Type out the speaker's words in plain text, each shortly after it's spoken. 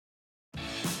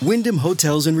Wyndham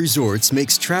Hotels and Resorts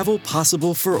makes travel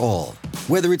possible for all.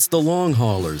 Whether it's the long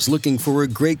haulers looking for a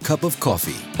great cup of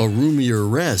coffee, a roomier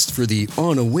rest for the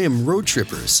on-a-whim road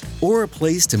trippers, or a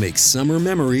place to make summer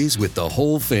memories with the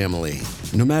whole family.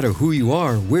 No matter who you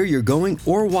are, where you're going,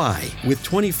 or why, with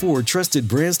 24 trusted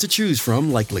brands to choose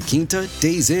from like La Quinta,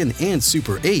 Days Inn, and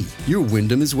Super 8, your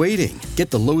Wyndham is waiting.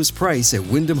 Get the lowest price at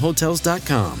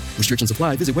wyndhamhotels.com. Restrictions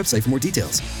apply. Visit website for more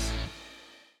details.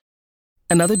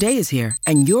 Another day is here,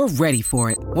 and you're ready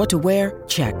for it. What to wear?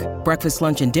 Check. Breakfast,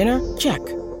 lunch, and dinner? Check.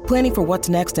 Planning for what's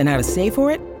next and how to save for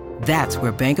it? That's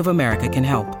where Bank of America can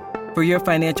help. For your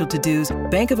financial to-dos,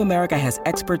 Bank of America has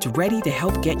experts ready to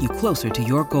help get you closer to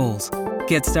your goals.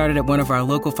 Get started at one of our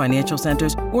local financial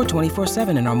centers or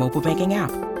 24/7 in our mobile banking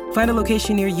app. Find a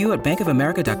location near you at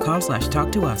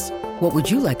bankofamerica.com/talktous. What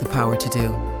would you like the power to do?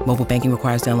 Mobile banking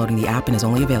requires downloading the app and is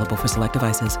only available for select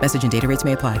devices. Message and data rates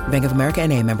may apply. Bank of America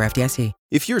N.A., member FDIC.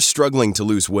 If you're struggling to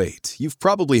lose weight, you've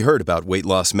probably heard about weight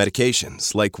loss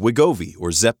medications like Wegovy or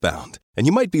Zepbound, and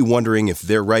you might be wondering if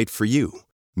they're right for you.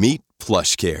 Meet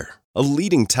PlushCare, a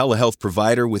leading telehealth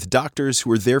provider with doctors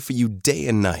who are there for you day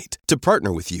and night to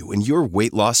partner with you in your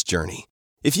weight loss journey.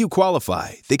 If you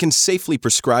qualify, they can safely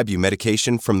prescribe you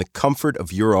medication from the comfort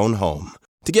of your own home.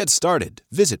 To get started,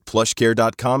 visit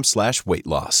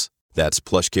plushcare.com/weightloss. That's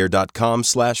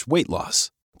plushcare.com/weightloss.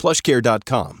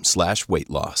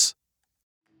 plushcare.com/weightloss.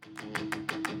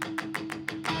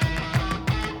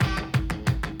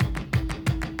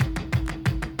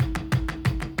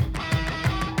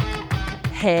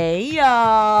 Hey,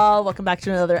 y'all. Welcome back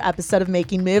to another episode of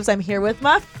Making Moves. I'm here with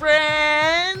my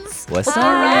friends. What's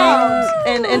up?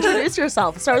 And introduce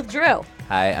yourself. Start with Drew.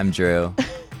 Hi, I'm Drew.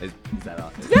 Is that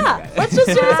all? Yeah, Okay. let's just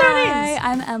introduce our names.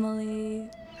 Hi, I'm Emily.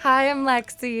 Hi, I'm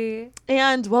Lexie.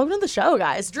 And welcome to the show,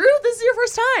 guys. Drew, this is your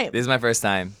first time. This is my first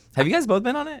time. Have you guys both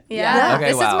been on it? Yeah. Okay,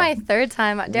 This wow. is my third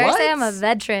time. Dare I say I'm a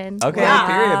veteran? Okay, Wow.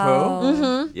 period, Pooh.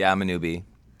 Mm-hmm. Yeah, I'm a newbie.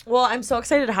 Well, I'm so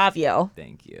excited to have you.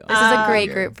 Thank you. This is a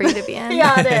great group for you to be in.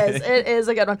 Yeah, it is. It is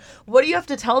a good one. What do you have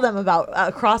to tell them about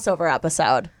a crossover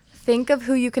episode? Think of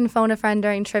who you can phone a friend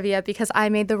during trivia because I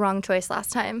made the wrong choice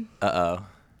last time. Uh-oh.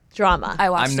 Drama. I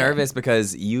watched I'm nervous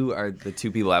because you are the two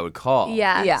people I would call.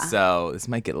 Yeah. Yeah. So this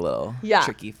might get a little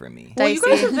tricky for me. Well, you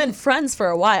guys Dicey. have been friends for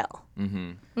a while.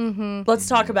 Let's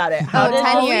talk about it. How did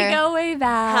 10 year. We go way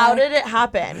back. How did it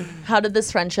happen? How did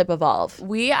this friendship evolve?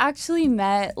 We actually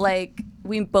met,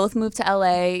 we both moved to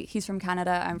LA. He's from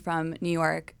Canada. I'm from New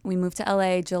York. We moved to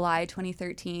LA July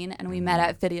 2013, and we met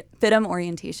at FITM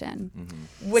orientation.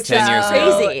 Which 10 is years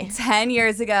ago. crazy. 10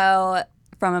 years ago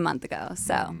from a month ago.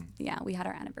 So, yeah, we had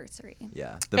our anniversary.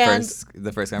 Yeah. And-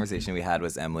 The first conversation we had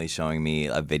was Emily showing me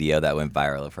a video that went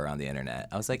viral of her on the internet.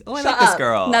 I was like, oh, I Shut like this up.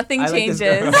 girl. Nothing I like this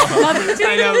changes. girl. Nothing changes.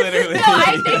 I know, literally. No,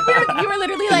 I think you were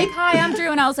literally like, hi, I'm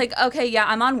Drew. And I was like, okay, yeah,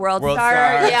 I'm on World World Star.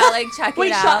 Star. Yeah, like, check Wait,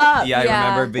 it out. shut up. Yeah, I Yeah.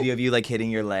 remember a video of you like hitting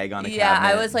your leg on a Yeah, cabinet.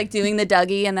 I was like doing the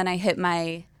Dougie, and then I hit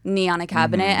my knee on a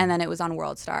cabinet, and then it was on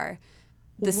World Star.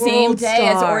 The same World day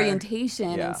as Star.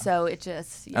 orientation, Yeah. and so it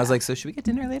just. I was like, so should we get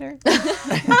dinner later? we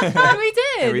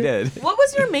did. And we did. What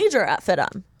was your major at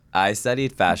FITM? I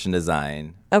studied fashion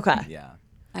design. Okay. Yeah.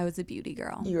 I was a beauty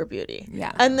girl. You were beauty.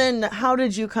 Yeah. And then how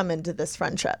did you come into this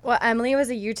friendship? Well, Emily was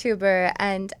a YouTuber,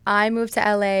 and I moved to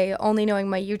LA only knowing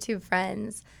my YouTube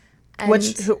friends. And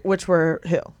Which were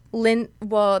who?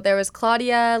 Well, there was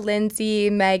Claudia, Lindsay,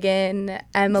 Megan,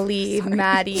 Emily,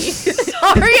 Maddie.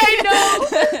 Sorry, I know.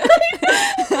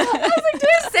 I was like,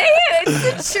 just say it. It's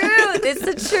the truth. It's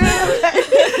the truth.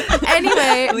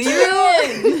 Anyway,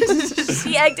 Drew,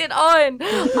 she egged it on.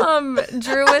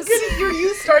 Drew was.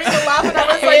 You starting to laugh, and I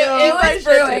was It was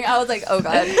brewing. I was like, oh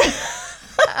god.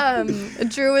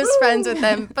 Drew was friends with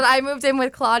them, but I moved in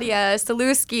with Claudia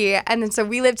Saluski, and then so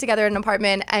we lived together in an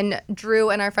apartment, and Drew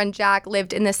and our friend Jack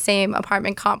lived in the same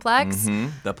apartment complex.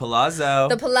 The Palazzo.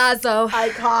 The Palazzo.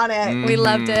 iconic. We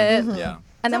loved it. Yeah.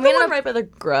 And then The we one ended up right by the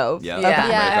Grove. Yeah. Yeah, Right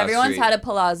across the everyone's street. had a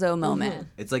palazzo moment.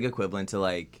 It's like equivalent to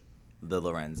like the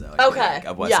Lorenzo. I feel Okay. like,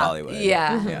 of West Yeah. Hollywood.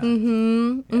 Yeah. Yeah.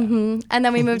 and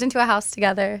then we moved into a house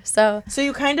together. So So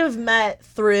you kind of met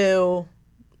through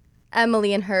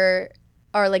Emily and her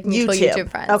are like mutual YouTube. YouTube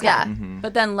friends. Okay. Yeah.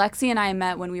 But then Lexie and I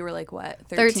met when we were like, what,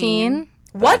 13.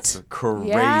 what? That's crazy.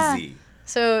 Yeah.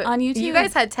 So On YouTube. you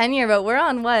guys had 10 year, but we're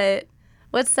on what?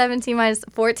 What's 17 minus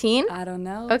 14? I don't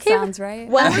know. Okay. Sounds right.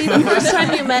 When was the first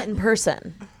time you met in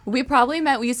person? We probably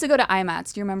met, we used to go to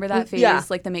IMATs. Do you remember that phase? Yeah.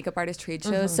 Like the makeup artist trade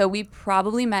shows. So we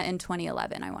probably met in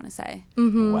 2011, I want to say.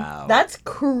 Wow. That's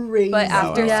crazy. But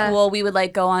after Yeah. school, we would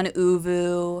like go on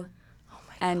Uvu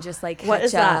and just like catch What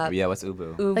is that? up. Yeah, what's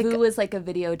Ubu? Uvu was like a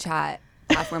video chat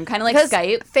platform, kind of like Because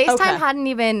Skype. FaceTime Okay. hadn't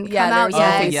even Yeah, come out there was no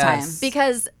yet. FaceTime. yes.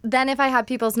 Because then if I had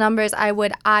people's numbers, I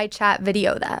would iChat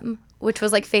video them, which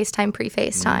was like FaceTime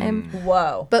pre-FaceTime.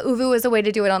 Whoa. But Uvu was a way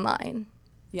to do it online.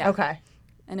 Yeah. Okay.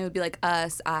 And it would be like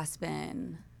us,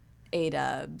 Aspen,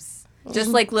 A-Dubs.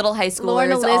 Just like little high schoolers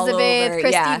Lauren all Elizabeth, over.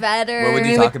 Christy yeah. Vetter. What would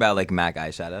you talk about, like MAC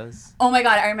eyeshadows? Oh my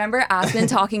God, I remember Aspen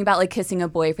talking about like kissing a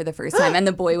boy for the first time, and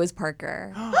the boy was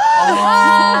Parker. No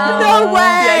Yeah,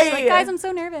 way. she's like, guys, I'm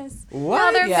so nervous.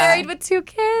 Now they're Yeah. married with 2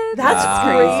 kids. That's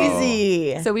Wow.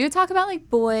 crazy. So we would talk about like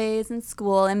boys and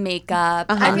school and makeup.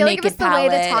 I and feel like it was naked the way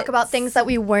to talk palettes. about things that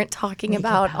we weren't talking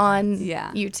about on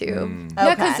Yeah. YouTube. Yeah,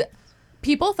 Okay. because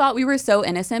people thought we were so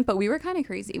innocent, but we were kind of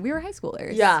crazy. We were high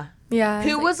schoolers. Yeah. Yeah.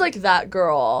 Who was like that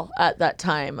girl at that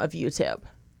time of YouTube?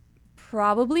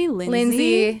 Probably Lindsay.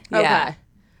 Lindsay. Yeah. Okay.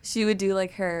 She would do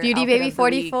like her Beauty outfit Baby of the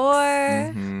week.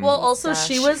 44. Well, also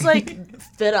she was like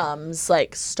Fitum's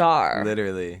like star.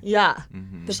 Literally. Yeah.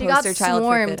 The She got poster child for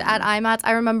swarmed Fit at In. IMATS.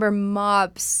 I remember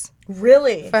mobs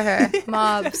Really? for her.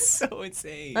 Mobs. So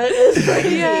insane. That is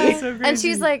crazy. Yeah. And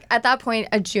she's like, at that point,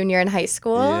 a junior in high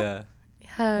school. Yeah.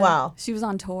 Wow. She was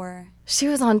on tour. She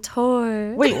was on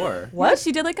tour. Wait, Tour. Yeah, what?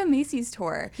 she did like a Macy's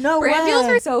tour. No Brand way. deals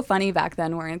were so funny back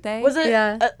then, weren't they? Was it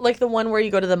Yeah. like the one where you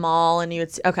go to the mall and you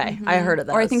would see, okay, I heard of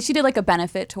that. Or I think she did like a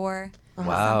benefit tour.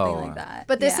 Wow. Something like that.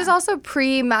 But this Yeah. is also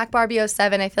pre Mac Barbie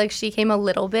 07. I feel like she came a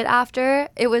little bit after.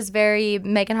 It was very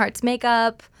Megan Hart's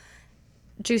makeup,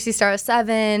 Juicy Star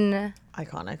 07.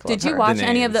 iconic. Did Love you her. watch The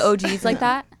any of the names. OGs like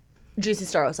that? Juicy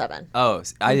Star 07? Oh,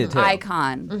 I did too.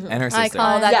 Icon. And her sister. Icon.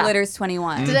 All that Yeah. glitters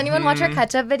 21. Did anyone watch her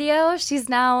catch-up video? She's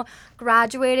now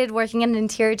graduated, working in an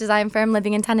interior design firm,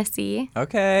 living in Tennessee.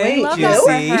 Okay. Wait, love that for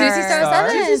Juicy. her. Juicy Star Star.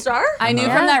 7. Juicy Star? I knew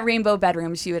Yeah. from that rainbow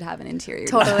bedroom she would have an interior.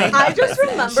 Totally. design. I just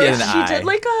remember She had an she eye. did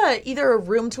like either a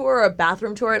room tour or a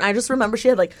bathroom tour, and I just remember she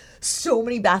had like so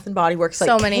many Bath and Body Works like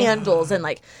So many. candles and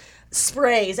like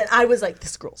sprays, and I was like,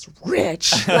 this girl's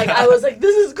rich. Like I was like,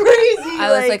 this is crazy. I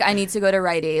was like, I need to go to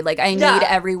Rite Aid. Like, I Yeah. need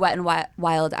every Wet and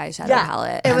Wild eyeshadow Yeah.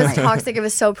 palette. It I'm was like, toxic. It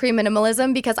was so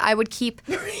pre-minimalism because I would keep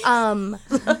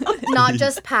not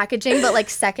just packaging, but like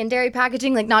secondary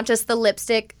packaging, like not just the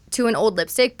lipstick to an old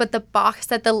lipstick, but the box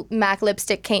that the MAC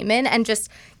lipstick came in, and just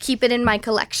keep it in my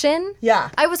collection. Yeah.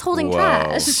 I was holding Whoa.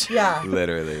 trash. yeah.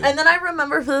 Literally. And then I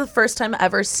remember for the first time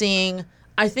ever seeing,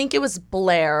 I think it was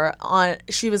Blair on.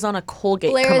 She was on a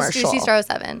Colgate Blair is commercial. Juicy Star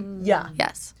 07. Yeah.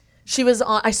 Yes. She was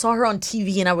on. I saw her on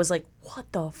TV, and I was like, what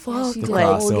the fuck? she did like,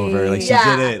 crossover. Like she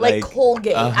yeah, did it. like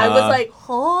Colgate. I was like,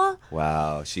 huh?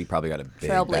 wow. She probably got a big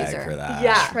Trailblazer. bag for that.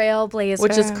 Yeah. Trailblazer.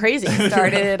 Which is crazy.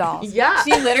 started it all. Yeah.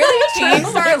 She literally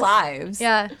changed our lives.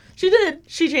 Yeah. She did.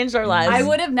 She changed our lives. I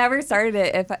would have never started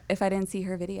it if I didn't see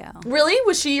her video. Really?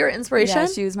 Was she your inspiration? Yeah,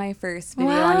 she was my first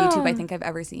video on YouTube I think I've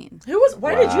ever seen. Who was?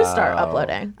 Why did you start Wow.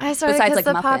 uploading? I started Besides, because like,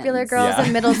 the muffins. popular girls Yeah.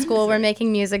 in middle school were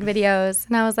making music videos.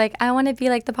 And I was like, I want to be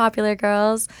like the popular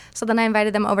girls. So then I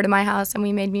invited them over to my house and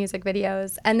we made music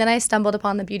videos. And then I stumbled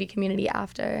upon the beauty community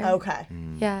after. Okay.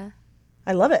 Yeah.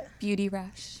 I love it. Beauty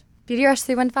Rush. Beauty Rush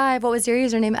 315. What was your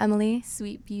username, Emily?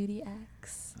 Sweet Beauty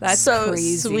X. That's so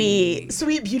crazy. sweet.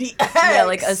 Sweet beauty. Yeah,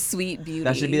 like a sweet beauty.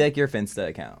 That should be like your Finsta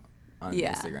account on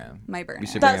Yeah, Instagram. my burner. We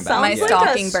should That bring it sounds back. My like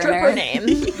stalking a stripper burner.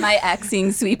 name. My ex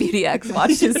seeing Sweet Beauty X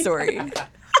watched his story.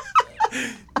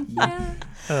 Yeah.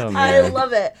 Oh, man. I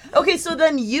love it. Okay, so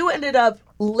then you ended up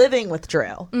living with Drew.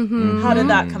 Mm-hmm. How did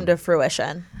that come to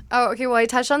fruition? Oh, okay. Well, I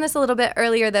touched on this a little bit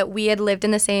earlier that we had lived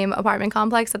in the same apartment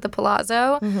complex at the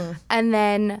Palazzo. And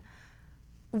then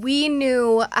we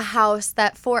knew a house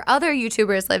that 4 other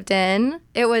YouTubers lived in.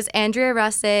 It was Andrea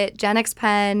Russet, Jen X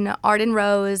Penn, Arden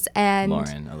Rose, and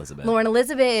Lauren Elizabeth. Lauren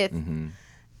Elizabeth.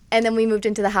 And then we moved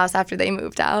into the house after they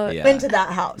moved out. Yeah. Into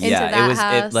that house. Yeah, that it was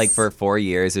house. like for 4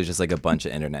 years. It was just like a bunch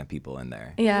of internet people in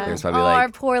there. Yeah. There's probably Our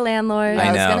like poor landlord. I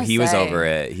was know gonna he was say. over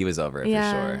it. He was over it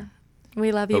Yeah. for sure.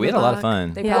 We love you. But we had a lot of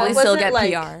Lubbock. fun. They Yeah. probably Was still it get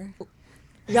like- PR.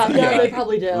 Yeah, they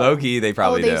probably do. Low-key, they Oh,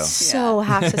 probably they do. so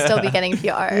have to still be getting PR.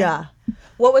 Yeah.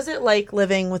 What was it like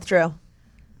living with Drew?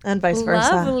 And vice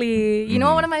versa. Lovely. You know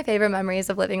what one of my favorite memories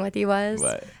of living with you was?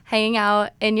 What? Hanging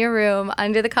out in your room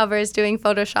under the covers doing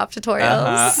Photoshop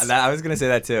tutorials. I was gonna say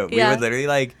that too. We Yeah. would literally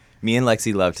like me and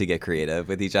Lexie love to get creative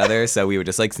with each other, so we would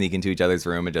just like sneak into each other's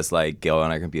room and just like go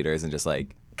on our computers and just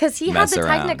like Because he had mess the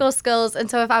around. technical skills. And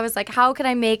so if I was like, how can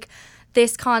I make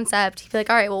this concept? He'd be like,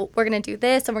 all right, well, we're going to do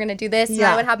this and we're going to do this. And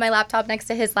Yeah. I would have my laptop next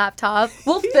to his laptop.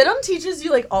 Well, Fitum teaches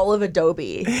you like all of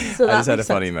Adobe. So I that just had a makes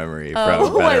funny sense. memory Oh,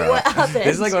 from wait, Better what Off. happened?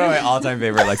 This is like one of my all-time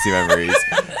favorite Lexie memories.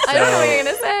 I don't know what you're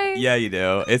going to say. Yeah, you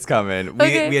do. It's coming.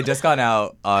 Okay. We had just gone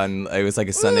out on, it was like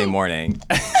a Sunday morning.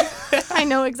 I I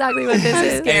know exactly what this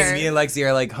is. And me and Lexie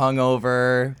are like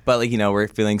hungover, but like, you know, we're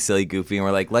feeling silly, goofy, and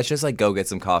we're like, let's just like go get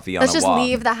some coffee on Let's a just walk.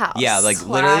 leave the house. Yeah, like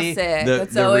literally. Classic. The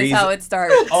That's always how it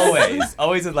starts.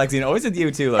 always with Lexie, and always with you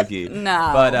too, Loki.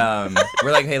 No. But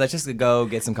we're like, hey, let's just go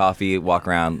get some coffee, walk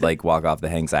around, like walk off the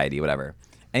anxiety, whatever.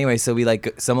 Anyway, so we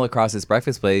like stumble across this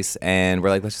breakfast place, and we're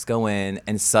like, let's just go in.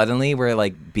 And suddenly we're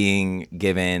like being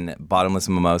given bottomless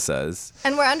mimosas.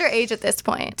 And we're underage at this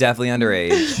point. Definitely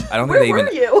underage. I don't Where think they were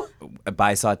even you?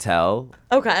 by Sawtell.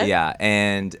 Okay. Yeah,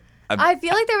 and I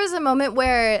feel like there was a moment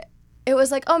where it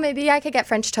was like, oh, maybe I could get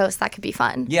French toast. That could be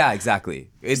fun. yeah, exactly.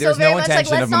 There's So very no much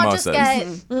intention like, of let's mimosas. not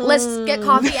just get, let's get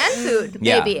coffee and food,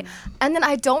 Yeah. maybe. And then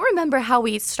I don't remember how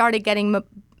we started getting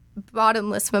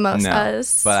bottomless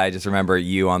mimosas. No, but I just remember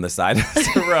you on the side of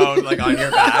the road, like on your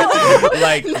back,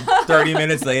 like 30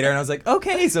 minutes later, and I was like,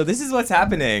 okay, so this is what's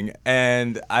happening.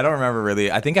 And I don't remember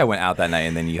really. I think I went out that night,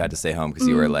 and then you had to stay home because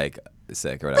you were like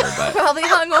sick or whatever. But Probably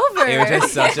hungover. it was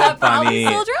just such a probably funny.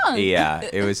 still drunk. Yeah,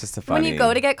 it was just a funny. When you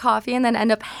go to get coffee and then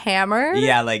end up hammered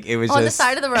Yeah, like it was on just the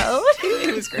side of the road.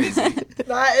 It was crazy.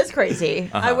 That is crazy.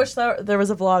 I wish there was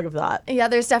a vlog of that. Yeah,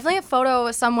 there's definitely a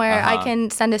photo somewhere. I can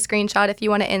send a screenshot if you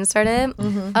want to insert it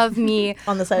of me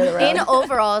On the side of the road. in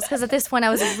overalls, because at this point I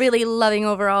was really loving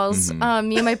overalls.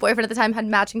 Me and my boyfriend at the time had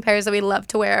matching pairs that we loved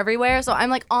to wear everywhere. So I'm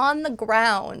like on the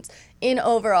ground in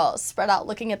overalls, spread out,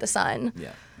 looking at the sun.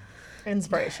 Yeah.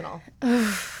 Inspirational.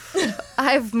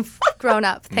 I've grown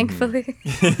up, thankfully.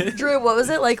 Drew, what was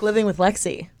it like living with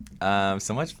Lexie?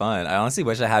 So much fun. I honestly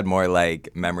wish I had more like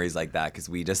memories like that because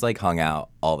we just like hung out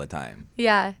all the time.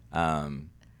 Yeah.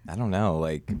 I don't know,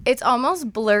 like It's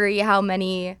almost blurry how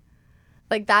many,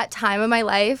 like that time of my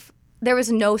life, there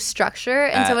was no structure.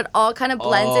 And so it all kind of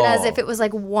blends in as if it was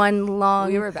like one long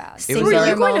We were bad. It was singular Were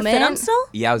you going moment. to Finham still?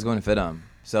 yeah, I was going to FITM.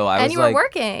 So I And was you like, were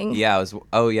working. Yeah, I was.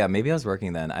 Oh yeah, maybe I was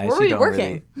working then. I Where actually were you don't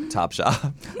working? really Top Shop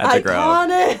at the Grove.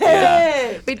 Iconic.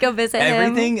 Yeah. We'd go visit him.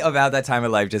 Everything about that time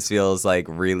of life just feels like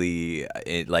really,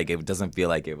 it doesn't feel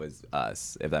like it was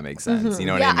us, if that makes sense. You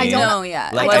know what Yeah, I I mean? don't- No, yeah.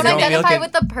 Like, I don't feel identify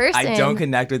with the person. I don't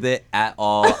connect with it at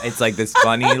all. It's like this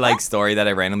funny like story that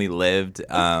I randomly lived.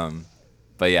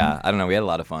 But yeah, I don't know. We had a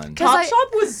lot of fun. Top Shop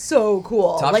was so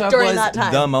cool. Top like Shop during was that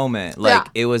time. the moment. Like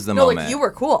Yeah. it was the No, moment. like you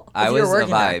were cool. I if was you were a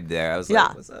working vibe there. there. I was Yeah.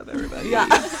 like, what's up, everybody? Yeah.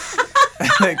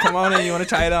 Like, come on in. You want to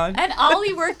try it on? And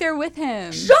Ollie worked there with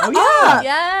him. Shut up.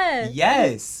 Yes.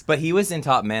 Yes, but he was in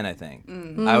Top Man, I think.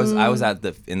 I was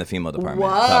in the female department. Whoa.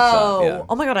 Top Shop, yeah.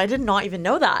 Oh my God, I did not even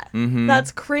know that.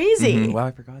 That's crazy. Wow,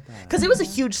 I forgot that. Because it was a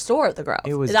huge store at the Grove.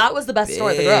 It was that was the best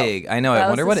store at the Grove. big. I know. I That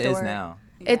wonder was what the it is store. now.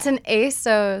 It's an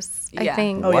ASOS, I Yeah.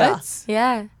 think. Oh, yeah. What?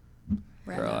 Yeah.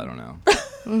 Girl, I don't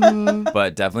know.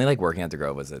 But definitely, like working at the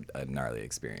Grove was a gnarly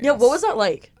experience. Yeah, what was that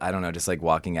like? I don't know, just like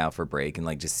walking out for break and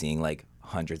like just seeing like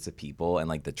hundreds of people and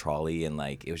like the trolley and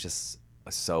like it was just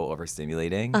so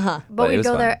overstimulating. But it we was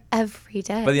go fun. there every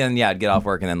day. But then, yeah, I'd get off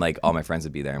work and then like all my friends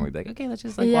would be there and we'd be like, okay, let's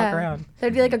just like walk around.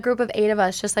 There'd be like a group of 8 of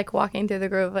us just like walking through the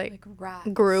groove, like Rats.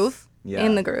 groove Yeah.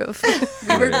 in the groove.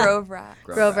 We were Grove rats.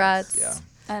 Grove rats. Yeah.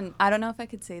 And I don't know if I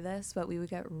could say this, but we would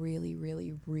get really,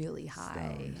 really, really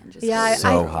high. And just Yeah,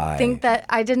 So I high. think that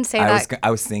I didn't say I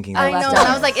that. was thinking I that. know, and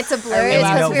I was like, it's a blur. It's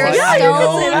And you know because we were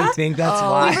what? stoned. I think that's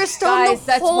why. We were stoned Guys, the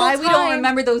that's whole why time. we don't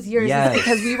remember those years. Yes.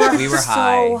 Because we were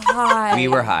high. so high. We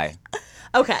were high.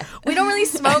 Okay. We don't really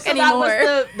smoke So anymore.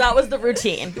 that was the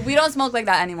routine. We don't smoke like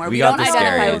that anymore. We We, got don't the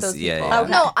identify with scaries. those Yeah, people. yeah.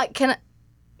 Okay. No,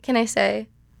 can I say,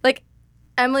 like,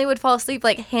 Emily would fall asleep,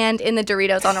 like, hand in the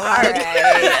Doritos on a rug.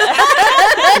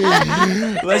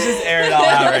 Let's just air it all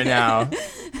out right now.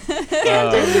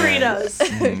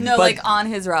 Doritos. No, But- like on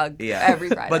his rug Yeah. every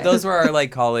Friday. But those were our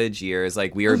like college years.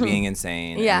 Like we were being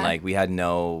insane. Yeah. And like we had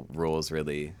no rules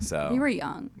really. So we were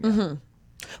young.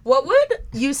 What would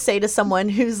you say to someone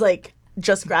who's like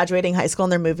just graduating high school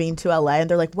and they're moving to LA and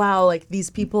they're like, wow, like these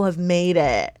people have made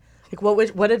it? Like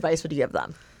what advice would you give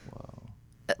them?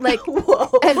 Like,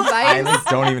 Whoa. I advice. like,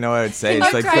 don't even know what I'd say. It's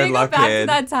I'm like trying good to go luck, back kid. to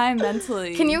that time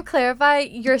mentally. Can you clarify?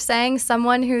 You're saying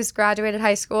someone who's graduated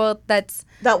high school That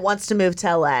wants to move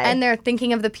to LA. and they're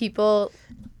thinking of the people.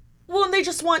 Well, and they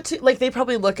just want to, like, they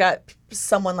probably look at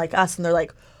someone like us and they're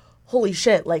like, holy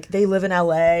shit, like, they live in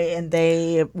LA and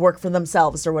they work for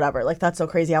themselves or whatever. Like, that's so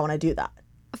crazy. I want to do that.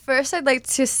 First, I'd like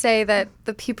to say that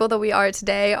the people that we are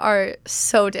today are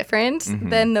so different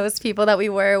than those people that we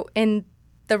were in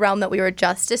the realm that we were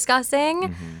just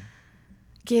discussing.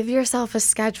 Give yourself a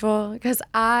schedule, because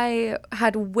I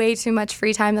had way too much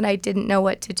free time that I didn't know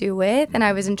what to do with, and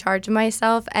I was in charge of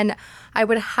myself. And I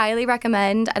would highly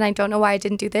recommend, and I don't know why I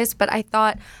didn't do this, but I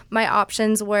thought my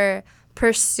options were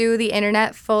pursue the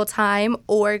internet full time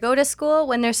or go to school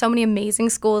when there's so many amazing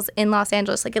schools in Los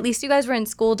Angeles. Like, at least you guys were in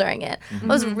school during it. I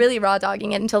was really raw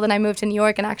dogging it until then I moved to New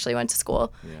York and actually went to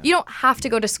school. You don't have to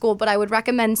go to school, but I would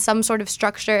recommend some sort of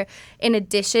structure in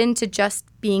addition to just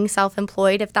being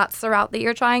self-employed if that's the route that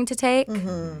you're trying to take.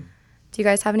 Do you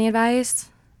guys have any advice?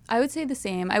 I would say the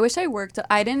same. I wish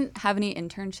I didn't have any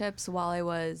internships while I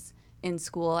was in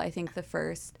school, I think the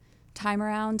first time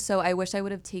around, so I wish I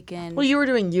would have taken. Well, you were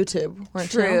doing YouTube,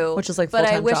 weren't you? True, Which is like but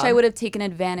full-time I wish job. I would have taken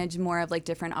advantage more of like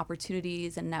different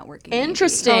opportunities and networking.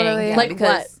 Interesting. Totally. Yeah, Like because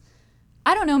what?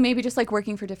 I don't know, maybe just like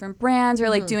working for different brands or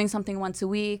like doing something once a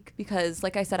week because,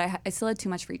 like I said, I still had too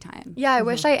much free time. Yeah, I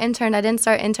wish I interned. I didn't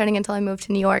start interning until I moved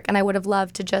to New York, and I would have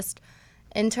loved to just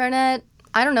intern at,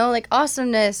 I don't know, like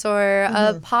Awesomeness or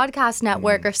a podcast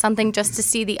network or something, just to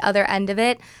see the other end of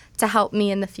it, to help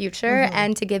me in the future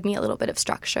and to give me a little bit of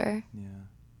structure.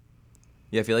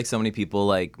 Yeah, I feel like so many people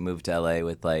like move to LA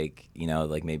with like, you know,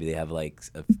 like maybe they have like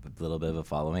a little bit of a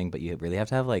following, but you really have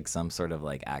to have like some sort of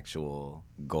like actual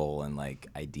goal and like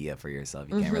idea for yourself.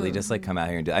 You can't really just like come out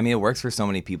here and do. I mean, it works for so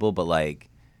many people, but like,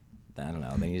 I don't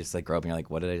know. Then you just like grow up and you're like,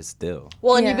 what did I just do?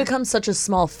 Well, and Yeah. you become such a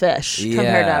small fish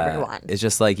compared to everyone. It's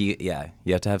just like you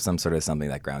have to have some sort of something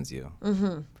that grounds you,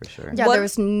 for sure. Yeah, What- there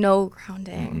was no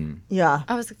grounding. Yeah.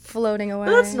 I was like, floating away.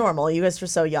 But that's normal. You guys were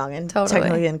so young and Totally.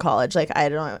 technically in college. Like, I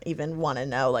don't even want to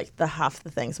know like the half the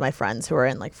things my friends who are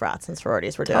in like frats and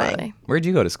sororities were doing. Totally. Where'd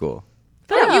you go to school?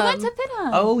 Oh, you went to FITM.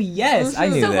 Oh yes, I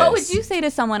knew so this. what would you say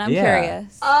to someone? I'm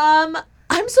curious.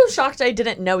 I'm so shocked I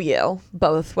didn't know you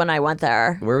both when I went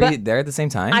there. Were But we there at the same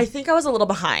time? I think I was a little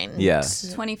behind. Yeah.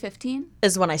 2015,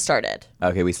 Is when I started.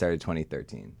 Okay, we started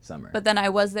 2013 summer. but then I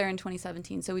was there in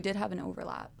 2017, so we did have an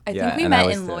overlap. I Yeah, think we and I met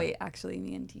was in there. Lloyd, actually,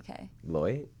 me and TK.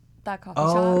 Lloyd? That coffee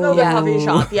Oh, shop. Oh, the yeah. coffee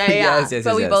shop. Yeah, yeah. Yes.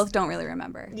 But we both don't really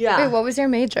remember. Yeah. Wait, what was your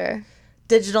major?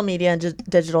 Digital media and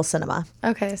digital cinema.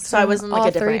 Okay, So I was in like all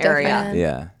a different three area. different-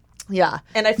 Yeah. Yeah.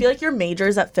 And I feel like your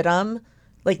majors at FITM,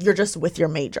 like you're just with your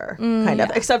major, kind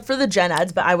of, except for the gen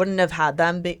eds, but I wouldn't have had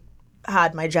them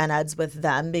had my gen eds with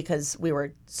them because we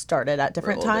were started at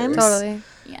different times. Totally.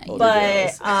 Yeah.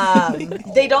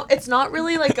 But they don't, it's not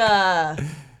really like a,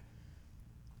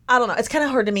 I don't know. It's kind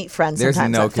of hard to meet friends There's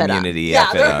sometimes no at FITM. community Yeah,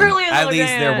 at there FITM. really isn't. At least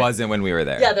there wasn't when we were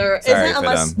there. Yeah, there Sorry, isn't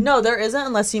unless, FITM. no, there isn't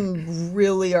unless you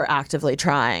really are actively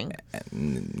trying.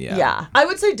 Yeah. Yeah. I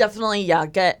would say definitely,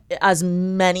 get as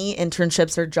many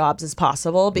internships or jobs as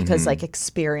possible because like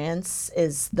experience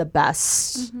is the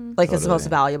best, like it's the most Totally.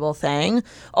 valuable thing.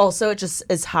 Also, it just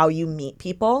is how you meet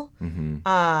people.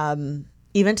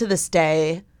 Even to this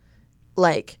day,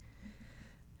 like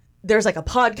there's like a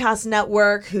podcast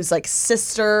network whose like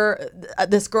sister,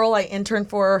 this girl I interned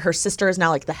for, her sister is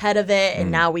now like the head of it. And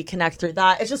now we connect through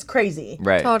that. It's just crazy.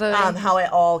 Right. Totally. How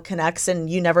it all connects, and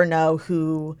you never know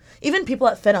who. Even people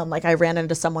at FITM, like I ran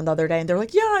into someone the other day, and they're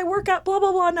like, "Yeah, I work at blah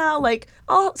blah blah now. Like,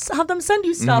 I'll have them send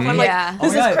you stuff." I'm Yeah. like,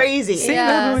 "This Oh my is God. crazy." Same.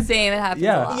 It happens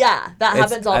Yeah. a lot. Yeah, that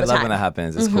happens all I the love time. when that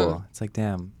happens. It's cool. It's like,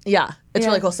 damn. Yeah, it's Yeah.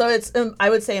 really cool. So it's, I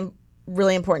would say,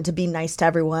 really important to be nice to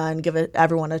everyone, give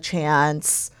everyone a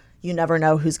chance. You never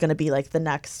know who's going to be like the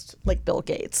next, like Bill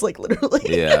Gates, like literally.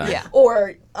 Yeah. Yeah.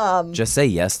 Or Just say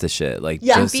yes to shit. Like,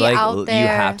 Yeah. just Be like out you there.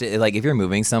 have to, like, if you're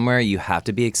moving somewhere, you have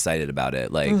to be excited about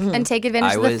it. Like, and take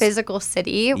advantage I of the was- physical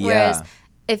city. Whereas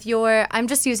Yeah. if I'm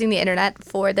just using the internet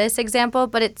for this example,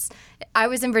 but I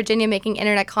was in Virginia making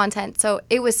internet content, so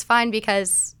it was fine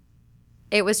because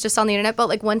it was just on the internet. But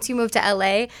like once you move to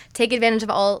LA, take advantage of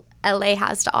all LA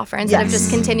has to offer instead of just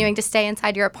continuing to stay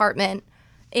inside your apartment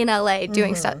in LA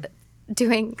doing stuff,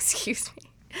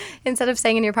 instead of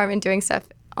staying in your apartment doing stuff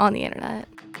on the internet.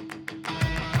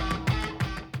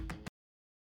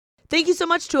 Thank you so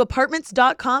much to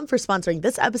Apartments.com for sponsoring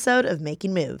this episode of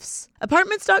Making Moves.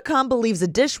 Apartments.com believes a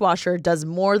dishwasher does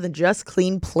more than just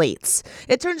clean plates.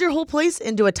 It turns your whole place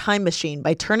into a time machine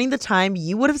by turning the time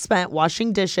you would have spent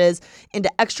washing dishes into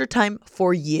extra time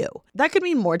for you. That could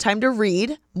mean more time to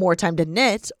read, more time to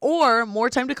knit, or more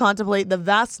time to contemplate the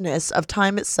vastness of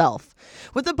time itself.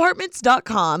 With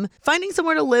Apartments.com, finding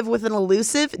somewhere to live with an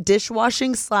elusive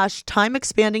dishwashing/time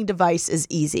expanding device is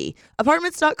easy.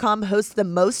 Apartments.com hosts the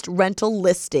most rental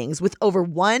listings with over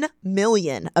 1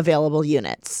 million available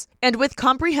units. And with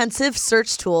comprehensive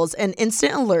search tools and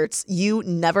instant alerts, you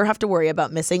never have to worry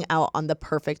about missing out on the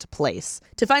perfect place.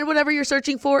 To find whatever you're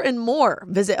searching for and more,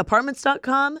 visit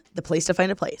Apartments.com, the place to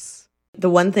find a place.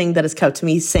 The one thing that has kept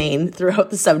me sane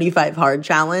throughout the 75 Hard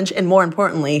Challenge, and more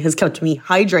importantly, has kept me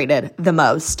hydrated the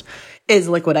most, is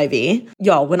Liquid IV.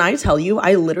 Y'all, when I tell you,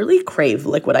 I literally crave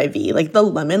Liquid IV. Like the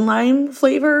lemon lime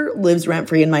flavor lives rent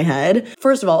free in my head.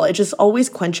 First of all, it just always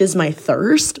quenches my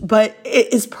thirst, but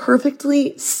it is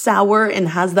perfectly sour and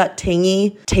has that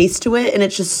tangy taste to it. And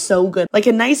it's just so good. Like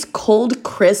a nice cold,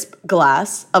 crisp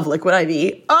glass of Liquid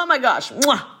IV. Oh my gosh.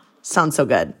 Mwah! Sounds so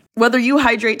good. Whether you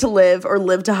hydrate to live or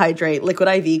live to hydrate, Liquid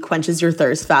IV quenches your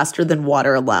thirst faster than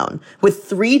water alone. With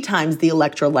 3 times the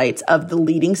electrolytes of the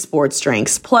leading sports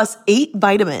drinks, plus 8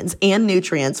 vitamins and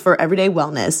nutrients for everyday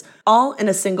wellness, all in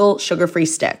a single sugar-free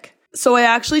stick. So I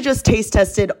actually just taste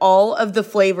tested all of the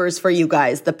flavors for you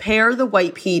guys. The pear, the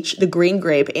white peach, the green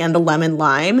grape, and the lemon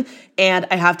lime. And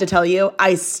I have to tell you,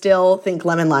 I still think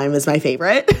lemon lime is my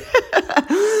favorite.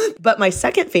 But my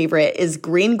second favorite is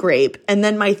green grape. And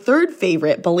then my third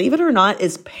favorite, believe it or not,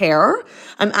 is pear.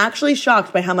 I'm actually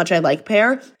shocked by how much I like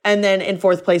pear. And then in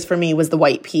fourth place for me was the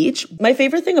white peach. My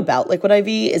favorite thing about Liquid IV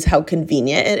is how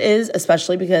convenient it is,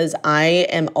 especially because I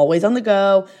am always on the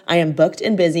go. I am booked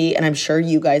and busy, and I'm sure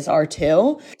you guys are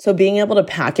too. So being able to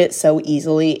pack it so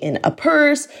easily in a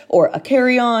purse or a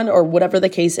carry-on or whatever the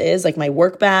case is, like my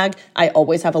work bag, I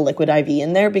always have a Liquid IV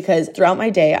in there because throughout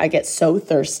my day, I get so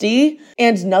thirsty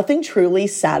and nothing truly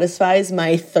satisfies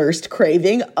my thirst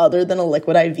craving other than a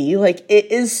Liquid IV. Like it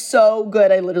is so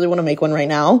good. I literally want to make one right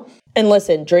now. And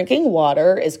listen, drinking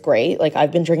water is great. Like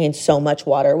I've been drinking so much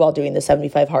water while doing the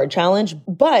 75 hard challenge,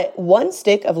 but 1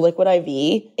 stick of Liquid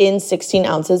IV in 16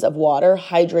 ounces of water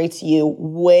hydrates you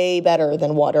way better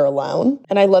than water alone.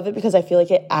 And I love it because I feel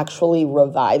like it actually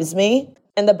revives me.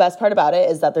 And the best part about it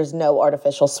is that there's no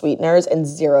artificial sweeteners and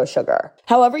 0 sugar.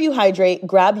 However you hydrate,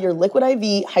 grab your Liquid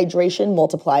IV Hydration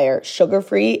Multiplier,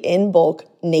 sugar-free in bulk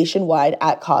nationwide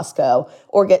at Costco,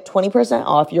 or get 20%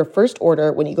 off your first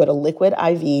order when you go to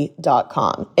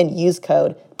liquidiv.com and use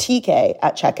code TK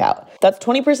at checkout. That's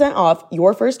 20% off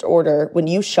your first order when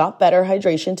you shop Better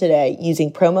Hydration today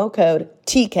using promo code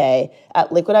TK at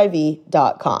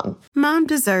liquidiv.com. Mom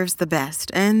deserves the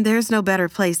best, and there's no better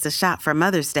place to shop for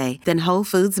Mother's Day than Whole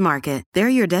Foods Market. They're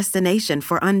your destination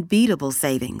for unbeatable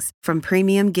savings, from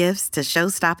premium gifts to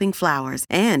show-stopping flowers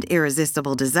and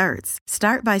irresistible desserts.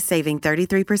 Start by saving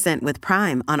 33% with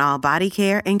Prime on all body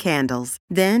care and candles.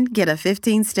 Then get a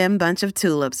 15-stem bunch of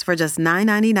tulips for just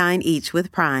 $9.99 each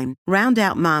with Prime. Round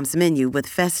out Mom's menu with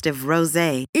festive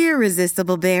rosé,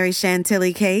 irresistible berry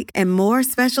chantilly cake, and more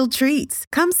special treats.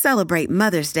 Come celebrate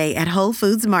Mother's Day at Whole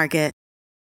Foods Market.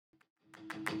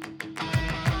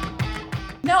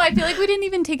 No, I feel like we didn't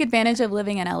even take advantage of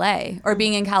living in LA or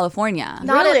being in California.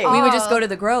 Not at all. We would just go to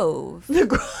the Grove. But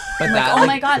that, oh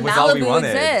my God, was all we Malibu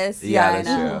wanted. exists. Yeah, I that's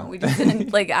know. true. We just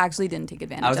didn't actually didn't take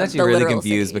advantage. I was of actually the really literal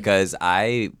confused city. because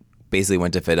I basically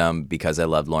went to FITM because I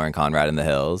loved Lauren Conrad in the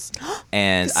Hills,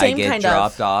 and I Same get kind of.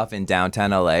 dropped off in downtown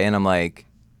LA, and I'm like,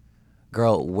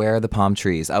 girl, where are the palm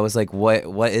trees? I was like, what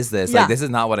is this? Yeah. Like, this is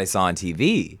not what I saw on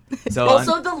TV. So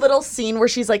Also, the little scene where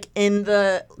she's like in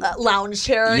the lounge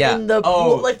chair Yeah. in the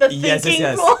Oh, pool, like the yes, thinking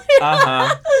yes. pool.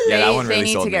 Uh-huh. Yeah, that one They really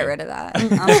need sold to get me. rid of that. I'm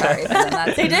sorry for them.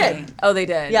 That's They did. insane. Oh, they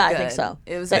did. Yeah, I Good. think so.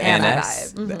 It was The the Anna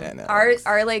NS? vibe. The NS.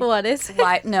 Our like What is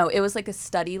it? no, it was like a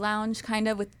study lounge kind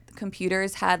of with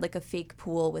computers, had like a fake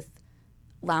pool with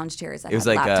lounge chairs that It was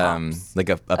had like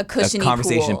laptops. a cushiony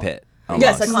conversation pool. pit.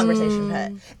 Yes, a almost. conversation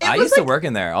pit. I used to work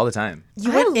in there all the time.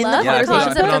 You went in love the Yeah, I the put on,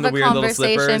 concept put on of the a weird little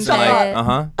conversation slippers and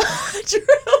like, pit. True.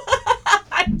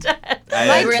 I'm dead.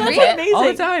 Like, we're in the That's pit. amazing. all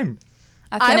the time.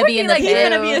 I'm I gonna would be in be the like, He's pit.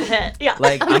 gonna be in the pit. Yeah.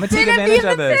 Like, I'm gonna take advantage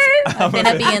of this. I'm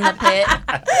gonna be in the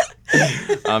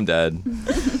pit. I'm dead. Gonna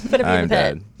be in I'm the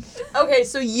pit. dead. Okay,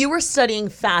 so you were studying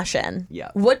fashion.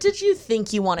 Yeah. What did you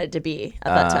think you wanted to be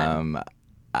at that time?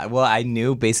 Well, I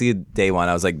knew basically day one,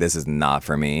 I was like, this is not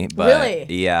for me. But Really?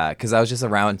 Yeah, because I was just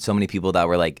around so many people that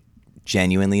were like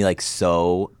genuinely like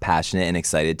so passionate and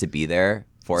excited to be there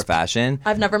for fashion.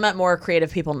 I've never met more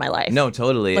creative people in my life. No,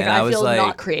 totally. Like, and I was feel like,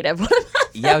 not creative. What about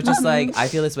yeah, I was just like, I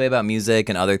feel this way about music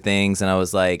and other things. And I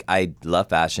was like, I love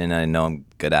fashion and I know I'm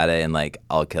good at it and like,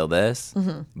 I'll kill this.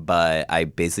 Mm-hmm. But I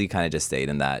basically kind of just stayed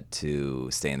in that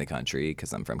to stay in the country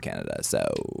because I'm from Canada. So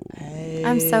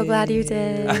I'm so glad you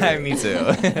did. me too.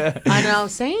 I know,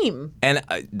 same. And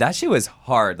that shit was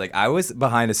hard. Like, I was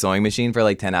behind a sewing machine for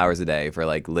like 10 hours a day for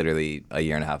like literally a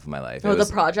year and a half of my life. Oh, the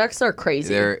projects are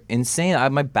crazy. They're insane.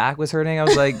 My back was hurting. I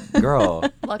was like, girl.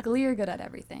 Luckily, you're good at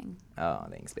everything. Oh,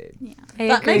 thanks, babe. Yeah.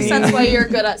 That makes sense why you're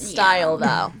good at style,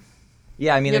 though.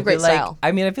 Yeah, I mean, You I have feel great like style.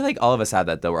 I feel like all of us have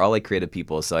that though. We're all like creative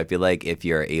people, so I feel like if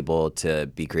you're able to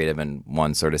be creative in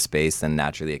one sort of space, then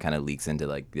naturally it kind of leaks into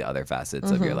like the other facets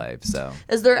of your life. So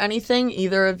Is there anything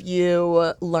either of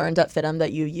you learned at FITM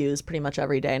that you use pretty much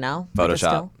every day now? Like a Photoshop.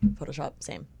 skill? Photoshop,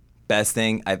 same. best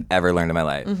thing I've ever learned in my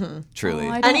life. Truly.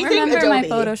 I don't Anything remember my Adobe.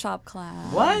 Photoshop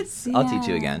class. What? I'll teach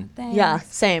you again. Thanks. Yeah,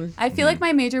 same. I feel like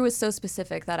my major was so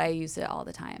specific that I used it all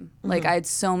the time. Like I had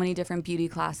so many different beauty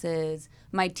classes.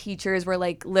 My teachers were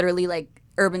like literally like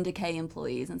Urban Decay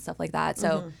employees and stuff like that.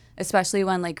 So especially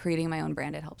when like creating my own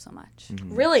brand, it helped so much.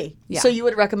 Really? Yeah. So you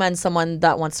would recommend someone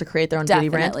that wants to create their own beauty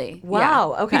brand? Definitely.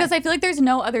 Wow. Yeah. Okay. Because I feel like there's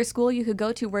no other school you could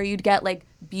go to where you'd get like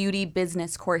beauty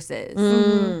business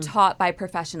courses taught by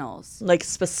professionals. like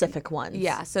specific ones.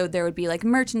 Yeah. So there would be like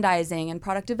merchandising and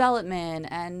product development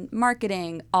and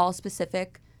marketing, all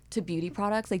specific to beauty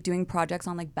products, like doing projects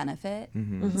on like Benefit.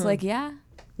 It's like, yeah,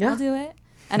 I'll do it.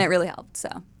 And it really helped. So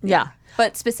Yeah.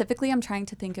 But specifically, I'm trying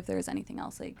to think if there was anything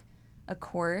else, like a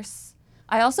course.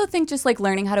 I also think just like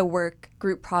learning how to work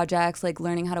group projects, like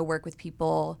learning how to work with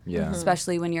people,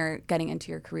 especially when you're getting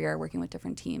into your career, working with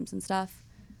different teams and stuff.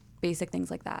 Basic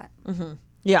things like that.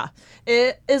 Yeah.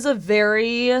 It is a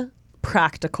very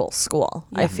practical school,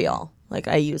 I feel. Like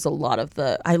I use a lot of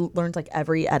I learned like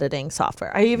every editing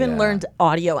software. I even learned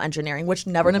audio engineering, which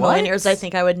never in a million years I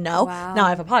think I would know. Wow. Now I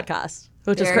have a podcast,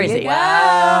 which is There crazy. you go.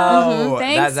 Wow.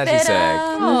 Thanks, That's actually sick.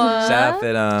 Fitum. Shout out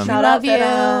Fitum. Shout Love out you.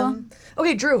 Fitum.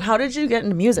 Okay, Drew, how did you get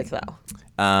into music though?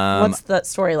 What's the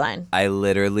storyline? I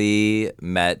literally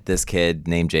met this kid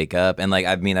named Jacob, and like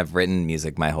I've written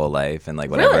music my whole life and like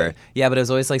whatever. Really? Yeah, but it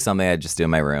was always like something I'd just do in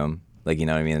my room. Like, you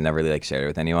know what I mean? I never really like shared it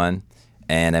with anyone.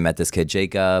 And I met this kid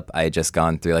Jacob. I had just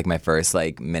gone through like my first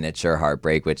like miniature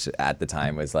heartbreak, which at the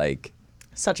time was like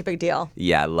Such a big deal.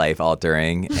 yeah, life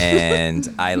altering. And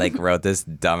I like wrote this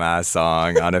dumbass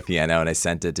song on a piano and I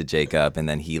sent it to Jacob, and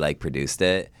then he like produced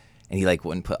it. And he like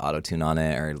wouldn't put auto-tune on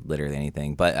it or literally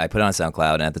anything. But I put it on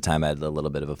SoundCloud, and at the time I had a little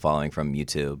bit of a following from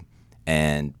YouTube.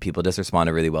 And people just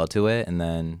responded really well to it. And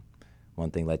then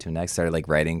one thing led to the next. Started like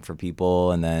writing for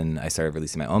people, and then I started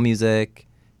releasing my own music.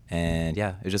 And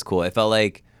yeah, it was just cool. It felt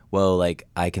like, well, like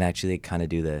I can actually kind of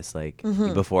do this. Like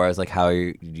before I was like, how are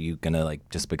you gonna like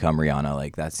just become Rihanna?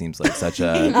 Like that seems like such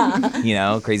a you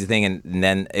know, crazy thing. And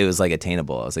then it was like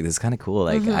attainable. I was like, this is kind of cool.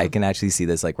 Like I can actually see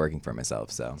this like working for myself.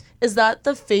 So Is that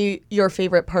your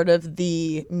favorite part of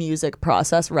the music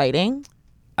process, writing?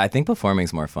 I think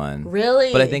performing's more fun.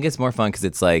 Really? But I think it's more fun because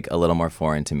it's like a little more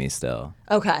foreign to me still.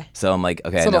 Okay. So I'm like,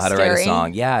 okay, It's I a know how to little write a scary.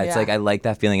 song. Yeah, it's Yeah. like I like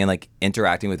that feeling, and like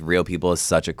interacting with real people is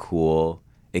such a cool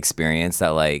experience that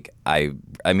like I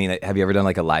mean, have you ever done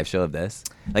like a live show of this?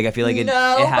 Like I feel like it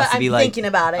has to I'm be like thinking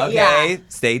about it. Okay, Yeah.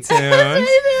 stay tuned.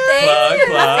 Plug.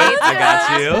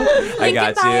 I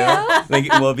got you.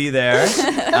 Like we'll be there.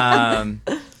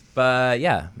 But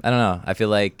yeah, I don't know. I feel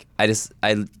like I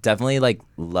definitely like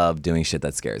love doing shit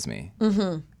that scares me.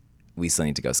 We still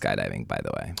need to go skydiving, by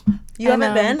the way. You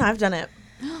haven't been? I've done it.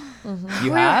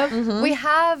 You have? We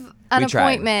have an We tried.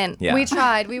 appointment. Yeah. We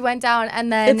tried. We went down,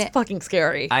 and then It's fucking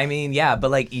scary. I mean, yeah, but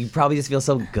like you probably just feel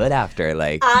so good after.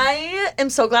 Like I am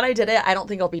so glad I did it. I don't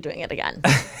think I'll be doing it again.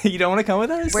 you don't want to come with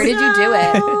us? Where did you do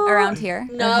it? Around here?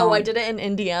 Or No, home? I did it in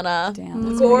Indiana. Damn,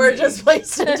 that's Gorgeous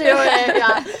place to do it.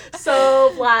 Yeah.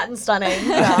 So flat and stunning.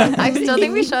 Yeah. I still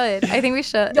think we should. I think we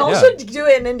should. Y'all Yeah. should do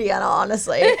it in Indiana,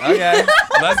 honestly. Okay,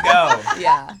 let's go.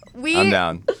 Yeah. We I'm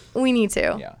down. we need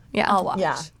to. Yeah. Yeah. I'll watch.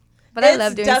 Yeah. But I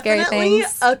love doing scary definitely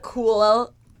things.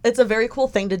 It's a very cool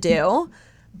thing to do,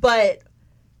 but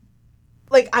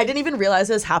like I didn't even realize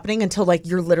it was happening until like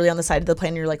you're literally on the side of the plane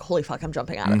and you're like, holy fuck, I'm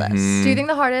jumping out of this. Do you think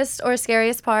the hardest or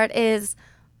scariest part is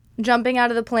jumping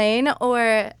out of the plane,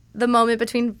 or the moment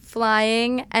between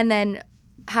flying and then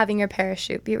having your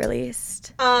parachute be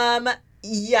released?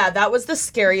 Yeah, that was the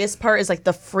scariest part, is like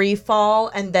the free fall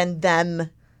and then them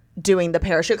doing the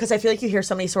parachute, because I feel like you hear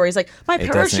so many stories like my It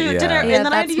parachute doesn't- didn't, yeah. and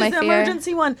then I had to that's use my the fear.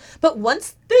 emergency one. But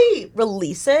once they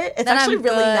release it, it's Then actually I'm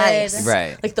really good. nice.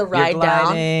 Right. Like the You're ride down.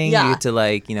 gliding, Yeah. You get to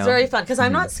like, you know. It's very fun because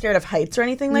I'm not scared of heights or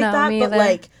anything like No, that. me But either.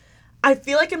 like, I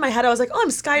feel like in my head I was like, oh, I'm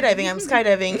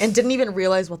skydiving, and didn't even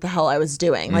realize what the hell I was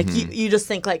doing. Like you just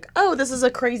think like, oh, this is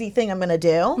a crazy thing I'm gonna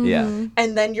do. Yeah.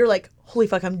 And then you're like, holy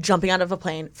fuck, I'm jumping out of a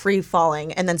plane, free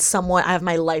falling, and then I have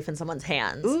my life in someone's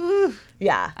hands.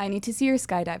 Yeah. I need to see your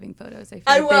skydiving photos. I feel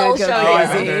I like they will would go show you.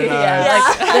 crazy.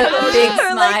 Yeah. The big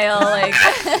smile, like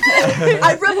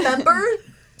I remember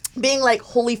being like,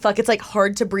 holy fuck, it's like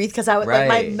hard to breathe because I would like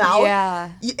my Right. mouth. Yeah.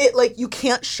 It like you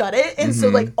can't shut it, and so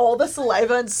like all the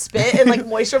saliva and spit and like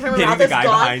moisture from your Hitting mouth the is guy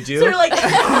gone. behind you. So you're like, like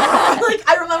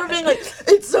I remember being like,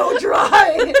 it's so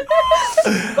dry.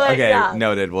 But Okay, yeah.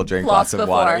 noted. We'll drink Lost lots of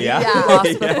water. before. Yeah. Yeah.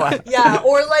 lost before. Yeah,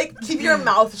 or like keep your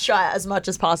mouth shut as much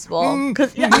as possible.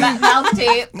 Cause Mouth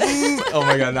tape. Oh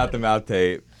my god, not the mouth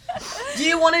tape. do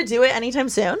you want to do it anytime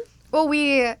soon? Well,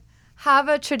 we have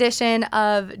a tradition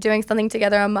of doing something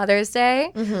together on Mother's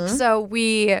Day. So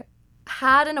we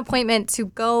had an appointment to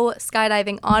go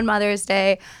skydiving on Mother's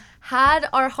Day, had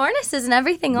our harnesses and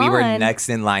everything on. We were next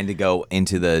in line to go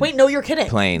into the Wait, no, you're kidding.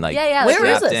 plane. Like, Yeah. Where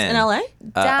is strapped this? In LA?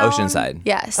 Down- Oceanside.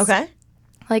 Yes. Okay.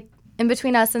 Like in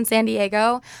between us and San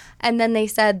Diego. And then they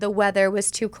said the weather was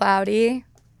too cloudy.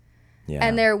 Yeah.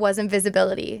 And there wasn't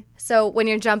visibility. So when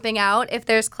you're jumping out, if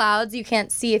there's clouds, you can't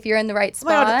see if you're in the right Oh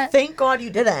my spot. God, thank God you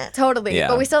didn't. Totally. Yeah.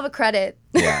 But we still have a credit.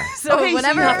 Yeah. So Okay, so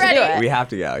whenever you have we're to do ready. it. We have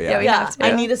to go. Yeah. we Yeah, have to.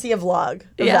 I need to see a vlog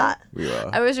of Yeah. that. We will.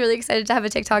 I was really excited to have a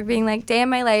TikTok being like, day in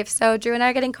my life. So Drew and I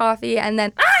are getting coffee and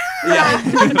then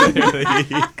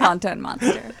Content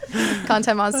monster.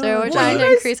 content monster. We're Well, trying you to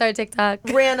guys- increase our TikTok.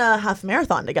 Ran a half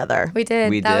marathon together. We did.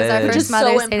 We That was our did. first Which is so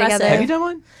Mother's Day impressive. together. Have you done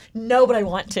one? No, but I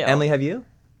want to. Emily, have you?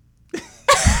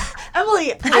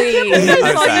 Emily, I can't believe I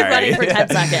I'm saw you sorry. running for 10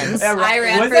 seconds. I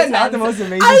ran Was for that not 10 the most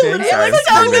amazing I thing? literally Sorry, was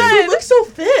I'm so screaming. good. You look so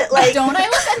fit. Like, Don't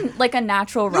I look like a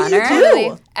natural you runner?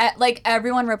 do. Like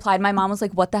everyone replied. My mom was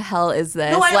like, "What the hell is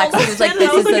this?" No, I Lexie almost was like, did, "This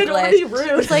and I was is like, a I don't wanna be glitch."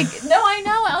 rude. It's like, no, I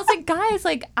know. I was like, guys,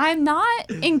 like I'm not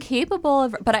incapable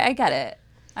of, but I get it.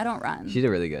 I don't run. She did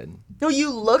really good. no,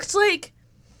 you looked like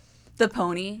The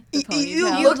pony. The You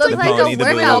ponytail. You look The like pony, a the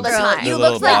workout little- girl. the You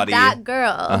little look like body. that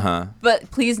girl. Uh-huh. But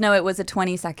please know it was a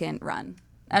 20-second run,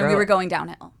 and we Girl. were going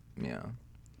downhill. Yeah.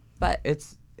 But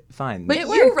It's fine. but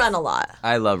you run a lot.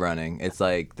 I love running. It's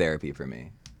like therapy for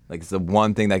me. Like, it's the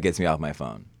one thing that gets me off my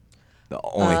phone. The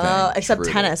only thing. Except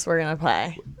truly. tennis, we're gonna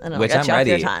play. And Which get I'm you off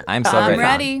your ready. time. I'm so I'm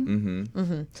ready.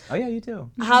 ready. Oh, yeah, you too.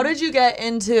 How did you get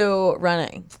into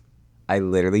running? I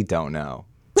literally don't know.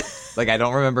 Like, I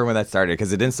don't remember when that started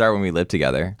because it didn't start when we lived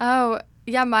together. Oh,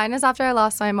 yeah, mine is after I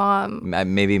lost my mom.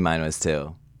 Maybe mine was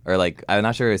too. Or, like, I'm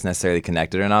not sure it's necessarily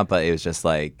connected or not, but it was just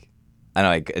like, I don't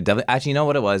know. Like, definitely, actually, you know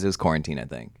what it was? It was quarantine, I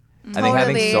think. I think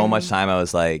having Totally. so much time, I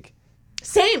was like,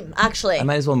 Same, actually. I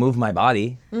might as well move my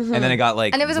body. And then it got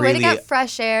like And it was a really, way to get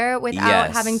fresh air without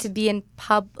Yes. having to be in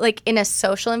a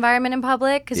social environment in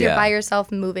public because you're Yeah. by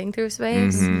yourself moving through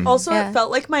space. Also, Yeah. it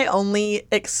felt like my only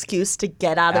excuse to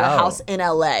get out of the Ow. house in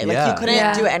LA. Like Yeah. you couldn't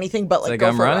Yeah. do anything but like like go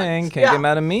I'm for a run. running, can't Yeah. get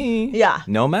mad at me. Yeah.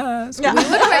 No mask. Yeah. We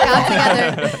would work out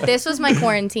together. This was my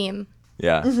quarantine.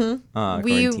 Yeah. We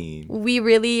Quarantine. we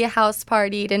really house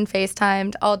partied and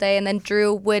FaceTimed all day, and then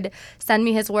Drew would send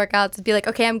me his workouts and be like,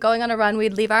 "Okay, I'm going on a run."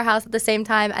 We'd leave our house at the same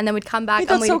time, and then we'd come back Wait,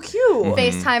 and that's we'd so cute.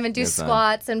 FaceTime and do It's fun.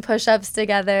 squats and push-ups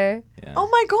together. Yeah. Oh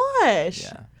my gosh.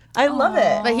 Yeah. I love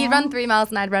it. But he'd run 3 miles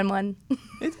and I'd run 1. It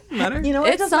doesn't matter. You know what?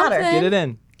 It It's doesn't matter. something. Get it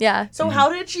in. Yeah. So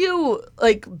how did you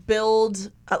like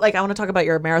build like I want to talk about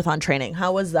your marathon training.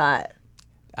 How was that?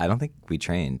 I don't think we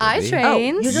trained. Did I we?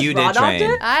 trained. you just You raw did dogged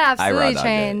train. it? I absolutely raw dogged it.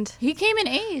 trained. he came in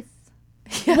 8th.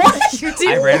 What? You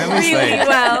did I randomly really slayed.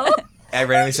 Well, I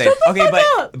randomly said, okay, fuck but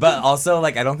up. but also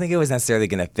like I don't think it was necessarily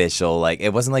like an official like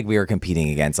it wasn't like we were competing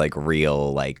against like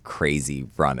real like crazy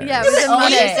runners. yeah, it was a Own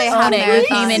Mother's it. Day Own half it. You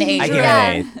marathon. came in 8th. I came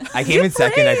Yeah. in 8th. I came in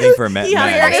second, I think, for men. Yeah,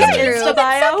 men. you're Something. in Insta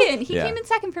bio. Second. He Yeah. came in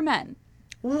second for men.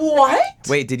 What?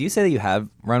 Wait, did you say that you have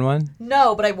run one?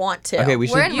 No, but I want to. Okay, we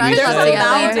should. We're in we running should- There's club a together.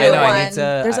 Malibu I know, I one. need to-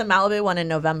 There's a Malibu one in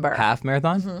November. half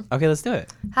marathon. Okay, let's do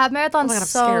it. Half marathon's Oh my God, I'm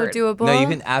so scared. doable. No, you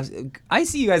can. I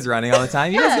see you guys running all the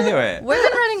time. You guys can do it. We've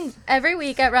been running every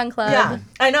week at Run Club. Yeah,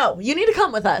 I know. You need to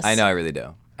come with us. I know, I really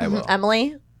do. I will.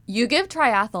 Emily. You give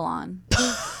triathlon.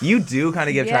 You do kind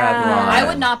of give Yeah. triathlon. I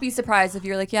would not be surprised if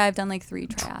you're like, yeah, I've done like 3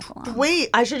 triathlons. Wait,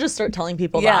 I should just start telling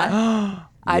people Yeah. that.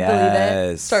 I believe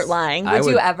it. Yes. Start lying. I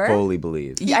Would you ever? fully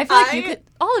believe. Yeah, I feel like you I- could.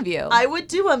 All of you. I would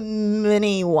do a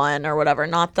mini one or whatever,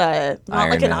 not like an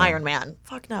Ironman. Iron Man.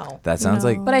 Fuck no. That sounds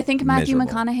like. but I think Matthew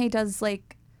miserable. McConaughey does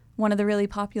like one of the really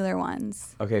popular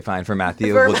ones. Okay, fine. For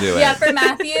Matthew, For- we'll do it. Yeah, for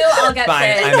Matthew, I'll get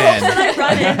Fine, fit. I'm in. I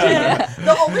run into him.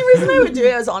 The only reason I would do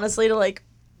it is honestly to like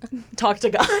talk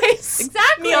to guys.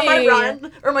 Exactly. Me on my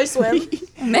run or my swim.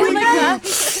 Men like that.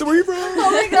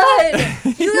 Oh my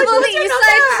god. You live on the east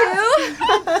side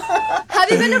too? Have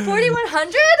you been to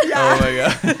 4100? Oh my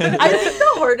god. I think the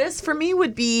hardest for me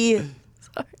would be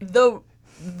the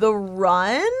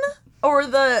run or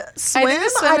the swim. I think the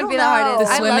swim would don't be the know. hardest.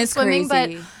 The I swim love is swimming,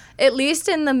 crazy. but at least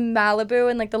in the Malibu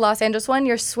and like the Los Angeles one,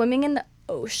 you're swimming in the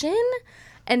ocean,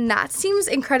 and that seems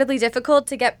incredibly difficult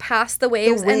to get past the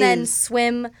waves and then waves.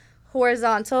 swim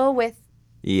horizontal with.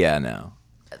 Yeah, no.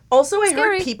 Also, I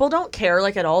Scary. heard people don't care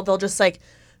like at all. They'll just like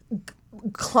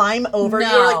climb over you or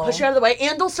No. like push you out of the way,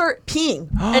 and they'll start peeing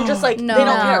and just like they don't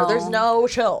No. care. There's no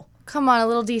chill. Come on, a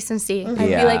little decency. I'd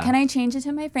Yeah. be like, can I change it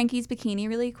to my Frankie's bikini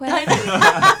really quick?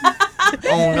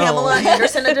 Oh no. Pamela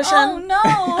Anderson edition. Oh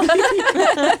no.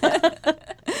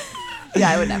 Yeah,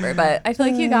 I would never, but I feel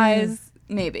like you guys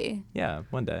maybe. Yeah,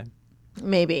 one day.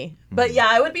 Maybe. But yeah,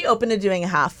 I would be open to doing a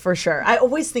half for sure. I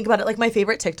always think about it. Like, my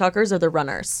favorite TikTokers are the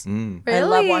runners. Really? I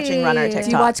love watching runner TikToks.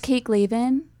 Do you watch Kate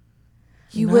Lavin?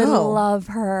 You would love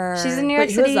her. She's in New York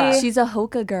City. She's a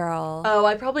Hoka girl. Oh,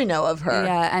 I probably know of her.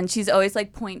 Yeah, and she's always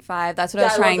like 0.5. That's what I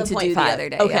was trying to do the other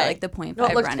day. Okay. Yeah, like the 0.5 No,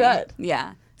 it looks running. good.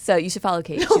 Yeah. So you should follow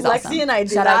Kate. She's Lexie awesome. and I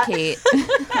do Shout that. out Kate.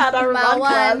 At our Mile run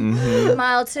club. 1,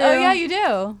 mile 2. Oh, yeah, you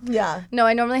do. Yeah. No,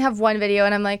 I normally have one video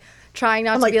and I'm like trying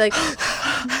not to be like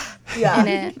yeah. in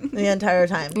it. The entire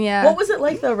time. Yeah. What was it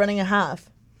like though, running a half?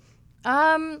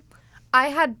 I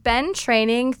had been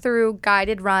training through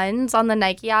guided runs on the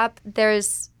Nike app.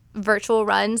 There's virtual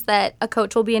runs that a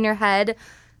coach will be in your head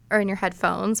or in your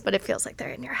headphones, but it feels like they're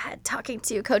in your head talking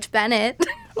to you, Coach Bennett.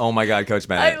 Oh my God, Coach I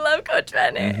Bennett. love Coach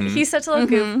Bennett. He's such a little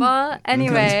goofball.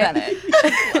 Anyway,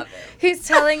 he's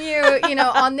telling you, you know,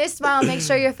 on this mile, make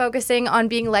sure you're focusing on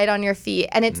being light on your feet.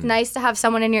 And it's nice to have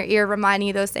someone in your ear reminding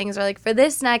you those things. Or like, for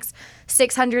this next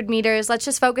 600 meters, let's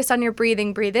just focus on your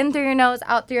breathing. Breathe in through your nose,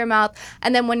 out through your mouth.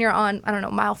 And then when you're on, I don't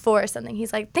know, mile 4 or something,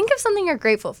 he's like, think of something you're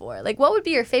grateful for. Like, what would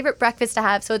be your favorite breakfast to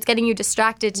have so it's getting you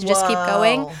distracted to just keep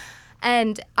going?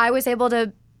 And I was able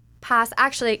to pass.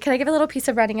 Actually, can I give a little piece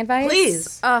of running advice?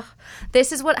 Please.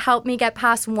 This is what helped me get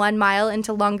past 1 mile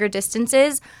into longer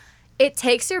distances. It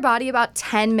takes your body about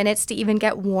 10 minutes to even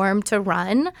get warm to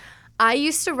run. I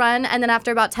used to run, and then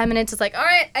after about 10 minutes, it's like, all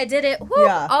right, I did it. Woo,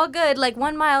 all good. Like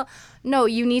 1 mile. No,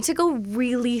 you need to go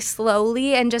really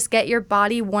slowly and just get your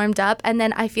body warmed up. And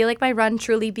then I feel like my run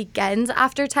truly begins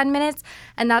after 10 minutes.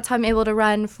 And that's how I'm able to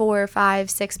run 4, 5,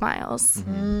 6 miles.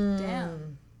 Damn.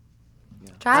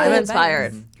 Try I'm it.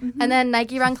 inspired. And then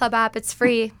Nike Run Club app, it's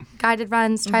free. Guided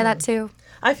runs, try that too.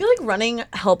 I feel like running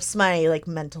helps my like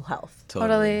mental health.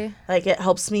 Totally. Like, it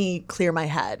helps me clear my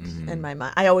head and my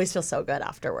mind. I always feel so good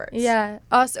afterwards. Yeah.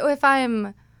 Also, if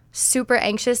I'm super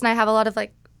anxious and I have a lot of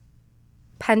like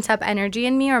pent up energy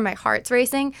in me or my heart's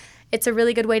racing, it's a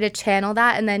really good way to channel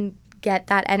that and then get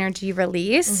that energy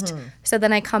released. So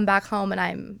then I come back home and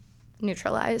I'm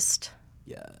neutralized.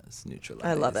 Yes, neutralized.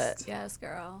 I love it. Yes,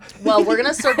 girl. Well, we're going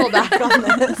to circle back on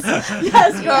this.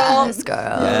 Yes, girl. Yes,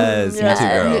 girl. Yes, me too,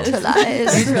 girl.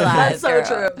 Neutralized. That's so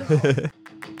girl. true.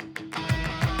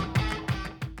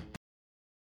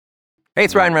 Hey,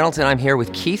 it's Ryan Reynolds, and I'm here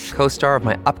with Keith, co-star of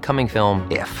my upcoming film,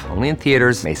 If, only in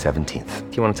theaters May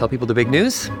 17th. Do you want to tell people the big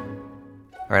news?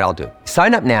 All right, I'll do it.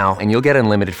 Sign up now and you'll get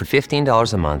unlimited for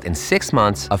 $15 a month and 6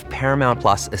 months of Paramount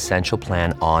Plus Essential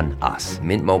Plan on us.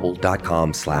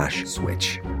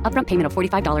 MintMobile.com/switch. Upfront payment of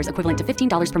 $45 equivalent to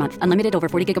 $15 per month. Unlimited over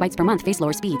 40 gigabytes per month. Face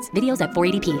lower speeds. Videos at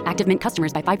 480p. Active Mint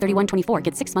customers by 531.24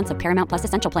 get 6 months of Paramount Plus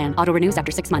Essential Plan. Auto renews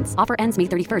after 6 months. Offer ends May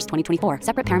 31st, 2024.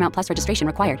 Separate Paramount Plus registration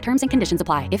required. Terms and conditions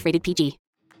apply if rated PG.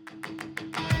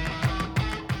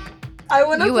 I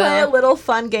want to play a little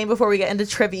fun game before we get into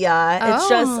trivia. It's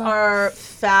just our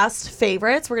fast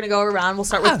favorites. We're going to go around. We'll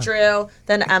start with Drew,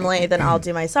 then Emily, then I'll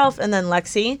do myself, and then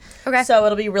Lexie. Okay. So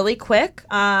it'll be really quick.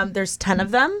 There's 10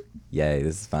 of them. Yay,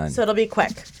 this is fun. So it'll be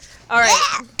quick. All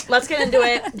right. Let's get into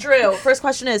it. Drew, first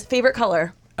question is favorite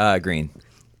color? Green.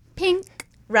 Pink.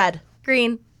 Red.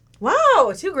 Green.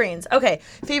 Wow, 2 greens. Okay.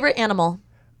 Favorite animal?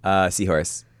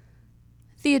 Seahorse.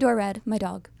 Theodore Red, my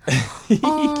dog.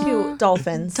 Cute.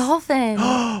 Dolphins. Dolphin.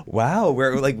 Wow,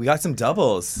 we got some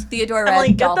doubles. Theodore Red,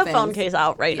 Emily, get dolphins. the phone case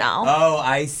out right now. Oh,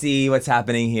 I see what's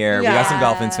happening here. We got some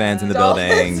Dolphins fans in the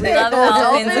building. We love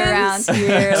dolphins around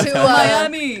here. Let's go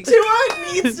Miami. Tua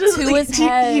needs to Tua's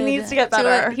head. He needs to get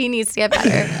better. He needs to get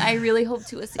better. I really hope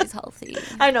Tua stays healthy.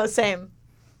 I know, same.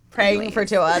 Praying for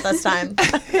Tua this time.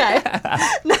 Okay.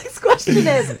 Next question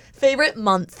is favorite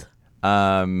month?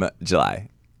 July.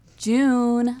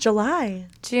 June. July.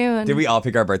 June. Did we all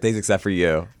pick our birthdays except for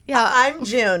you? Yeah. I'm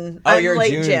June. Oh, I'm you're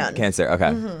late June. Cancer.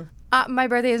 Okay. My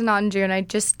birthday is not in June. I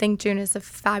just think June is a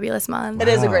fabulous month. It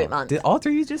is a great month. Did all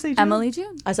three of you just say June? Emily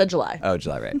June. I said July. Oh,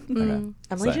 July, right. Okay.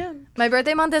 Emily June. My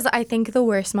birthday month is, I think, the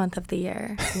worst month of the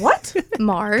year. What?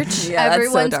 March. Yeah, that's so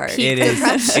Everyone's dark. peak It is.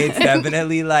 depression. It's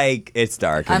definitely like it's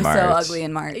dark in I'm March. so ugly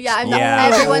in March. Yeah,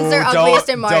 Yeah. everyone's their Ooh, ugliest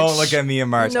in March. Don't look at me in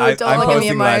March. No, I'm don't look at me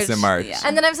posting in less March. in March. Yeah.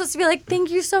 And then I'm supposed to be like,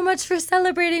 thank you so much for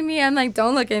celebrating me. I'm like,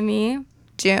 don't look at me.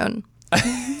 June.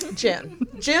 June.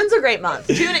 June's a great month.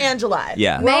 June and July.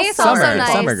 Yeah. May is summer, also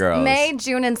nice. summer girls. May,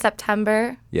 June, and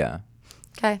September. Yeah.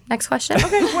 Okay, next question.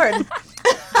 Okay, word.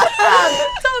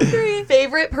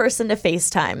 Favorite person to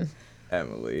FaceTime?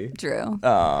 Emily. Drew.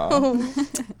 Probably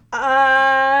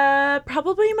my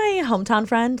hometown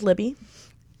friend, Libby.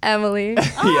 Emily.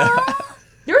 Yeah.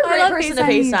 You're a great love person to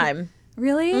FaceTiming. FaceTime.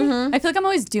 Really? I feel like I'm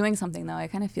always doing something though. I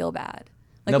kind of feel bad.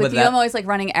 Like No, with but you, that- I'm always like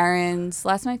running errands.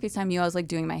 Last time I FaceTime you, I was like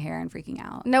doing my hair and freaking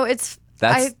out. No, it's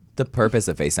That's the purpose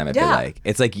of FaceTime, I feel like.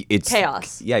 It's like it's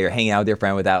chaos. Yeah, you're hanging out with your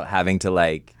friend without having to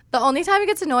like. The only time it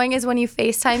gets annoying is when you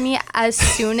FaceTime me as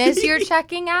soon as you're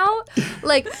checking out.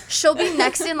 Like, she'll be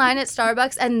next in line at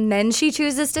Starbucks, and then she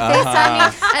chooses to FaceTime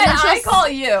me. And then I call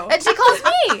you. And she calls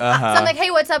me. So I'm like,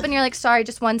 hey, what's up? And you're like, sorry,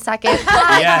 just 1 second.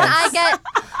 Hi. Yes. And I get...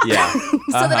 Yeah.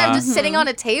 So then I'm just sitting on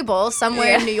a table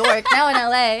somewhere in New York, now in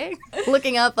LA,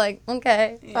 looking up like,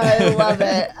 okay. I love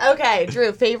it. Okay,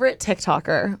 Drew, favorite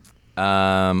TikToker?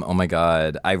 Oh my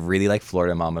God. I really like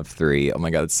Florida Mom of 3. Oh my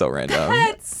God, it's so random.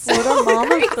 Florida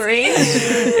Mom of 3?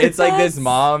 It's like this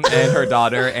mom and her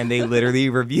daughter, and they literally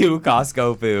review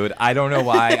Costco food. I don't know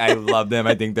why. I love them.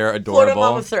 I think they're adorable. Florida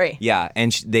Mom of 3. Yeah,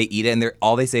 and they eat it, and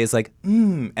all they say is like,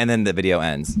 and then the video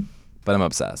ends. But I'm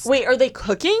obsessed. Wait, are they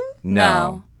cooking?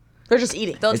 No. They're just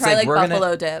eating. They'll try like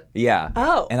buffalo dip. Yeah.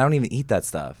 Oh. And I don't even eat that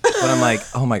stuff. But I'm like,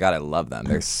 oh my God, I love them.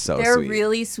 They're so They're sweet.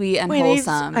 really sweet and Wait,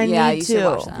 wholesome. I Yeah, need you should to.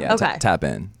 watch them. Yeah, Okay. tap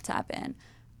in. Tap in.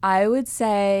 I would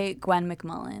say Gwen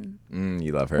McMullen.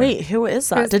 You love her. Wait, who is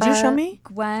that? Did you show me?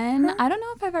 Gwen, I don't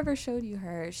know if I've ever showed you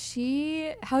her.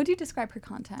 How would you describe her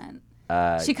content?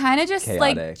 She kind of just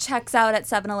chaotic. like checks out at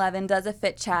 7-Eleven, does a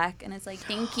fit check, and it's like,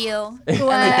 thank you. Gwen.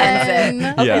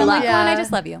 Yeah. I'm like, Gwen, I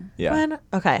just love you. Yeah. Gwen?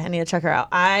 Okay, I need to check her out.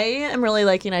 I am really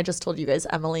liking, I just told you guys,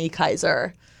 Emily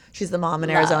Kaiser. She's the mom in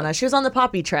Arizona. She was on the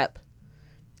Poppy trip.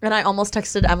 And I almost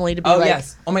texted Emily to be like...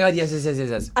 yes. Oh my God, yes.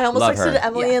 I almost love texted her.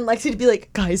 Emily and Lexie to be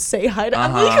like, guys, say hi to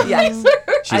Emily Kaiser.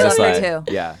 She's I a love her slut.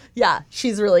 too. Yeah. Yeah,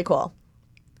 she's really cool.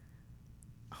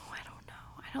 Oh, I don't know.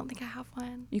 I don't think I have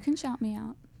one. You can shout me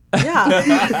out.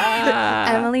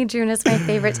 Yeah. Emily June is my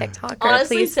favorite TikToker.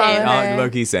 Honestly, Please same. follow her.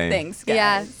 Low-key same. Thanks, guys.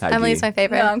 Yeah, Hi, Emily's Key. my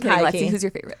favorite. No, I'm kidding. Hi, Lexie, Key. who's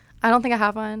your favorite? I don't think I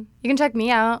have one. You can check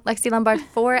me out, Lexie Lombard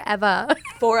forever.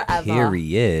 Forever.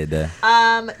 Period.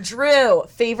 Drew,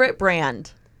 favorite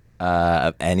brand?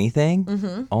 Anything?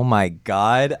 Mm-hmm. Oh my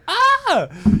God.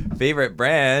 Favorite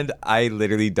brand? I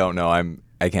literally don't know.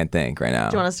 I can't think right now.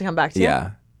 Do you want us to come back to you?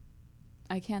 Yeah.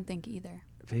 I can't think either.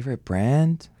 Favorite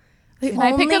brand? Can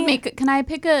I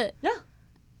pick a? Yeah.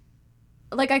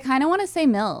 Like, I kind of want to say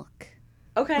milk.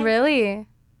 Okay. Really?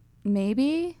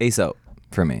 Maybe. Aesop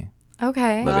for me.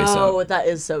 Okay. Love Aesop. Oh, that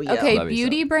is so you. Okay, Love you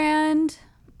beauty so. brand.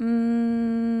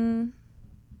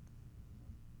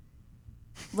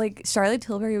 Like Charlotte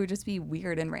Tilbury would just be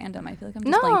weird and random. I feel like I'm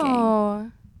just blanking.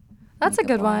 No. That's a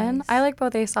good one. Makeup-wise. I like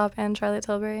both Aesop and Charlotte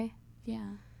Tilbury. Yeah.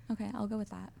 Okay, I'll go with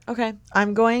that. Okay.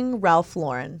 I'm going Ralph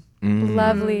Lauren.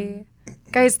 Lovely.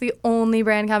 Guys, the only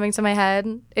brand coming to my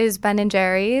head is Ben &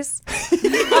 Jerry's.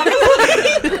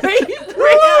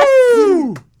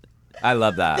 I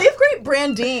love that. They have great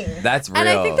branding. That's real. And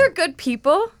I think they're good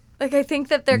people. Like, I think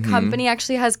that their company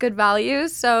actually has good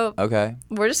values. So Okay.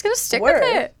 we're just going to stick Word.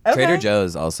 with it. Okay. Trader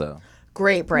Joe's also.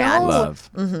 Great brand. Love.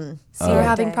 So we're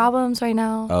having problems right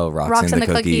now. Oh, rocks in the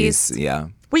cookies. Yeah.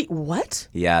 Wait, what?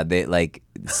 Yeah, they like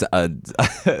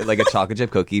like a chocolate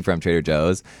chip cookie from Trader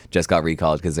Joe's just got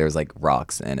recalled because there was like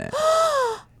rocks in it.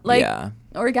 Like yeah.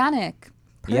 organic.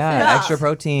 Yeah, extra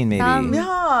protein maybe.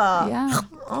 Yeah. Yeah.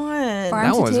 On. Farm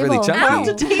that to one's really table.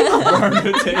 chunky. Farm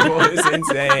to table is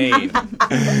insane.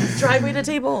 Driveway to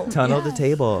table. Tunnel to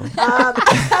table.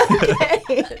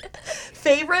 Okay.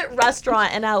 Favorite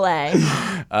restaurant in LA?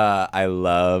 I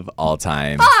love all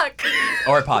time. Fuck!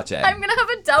 Or Pache. I'm going to have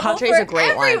a double Pache's for a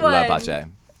great one. everyone. Love Pache.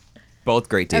 Both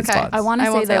great date Okay. spots. I want to I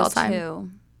say won't say all those time.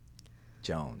 too.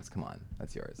 Jones. Come on,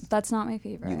 that's yours. That's not my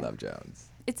favorite. You love Jones.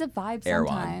 It's a vibe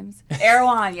Erewhon. sometimes.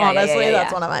 Erewhon, yeah. Honestly, yeah.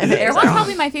 that's one of my favorites. Erewhon's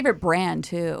probably my favorite brand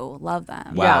too. Love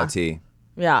them. Wow, Yeah. T.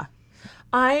 Yeah.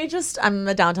 I'm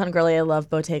a downtown girly. I love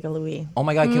Bottega Louis. Oh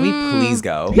my God, can we please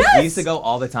go? Yes! We used to go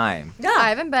all the time. Yeah. I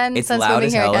haven't been It's since loud moving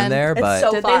as here hell again. in there, It's but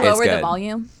so Did fun. they It's lower the good.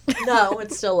 volume? No,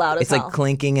 it's still loud as It's hell. like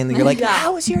clinking, and you're like, Yeah.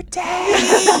 "How was your day?"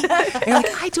 You're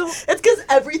like, "I don't." It's because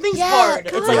everything's hard.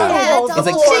 It's like Yeah. all It's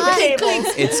like clink, clink,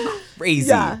 tables. It's crazy,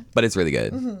 Yeah. but it's really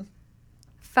good.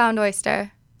 Found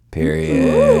oyster.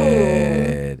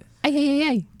 Period.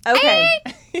 Ay. Okay.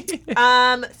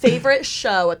 Favorite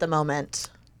show at the moment?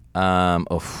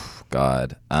 Oh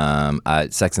God.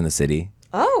 Sex in the City.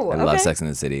 Oh, I okay. love Sex in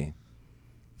the City.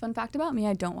 Fun fact about me,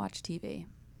 I don't watch TV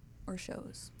or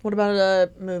shows. What about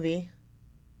a movie?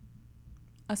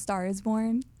 A Star is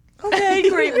Born. Okay,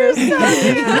 great movie.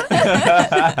 That's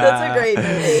a great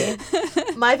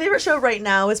movie. My favorite show right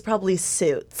now is probably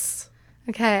Suits.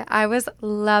 Okay, I was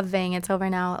loving, it's over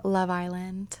now, Love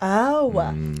Island.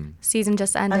 Oh. Season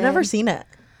just ended. I've never seen it.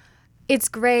 It's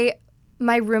great.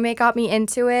 My roommate got me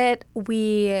into it.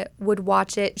 We would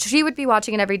watch it. She would be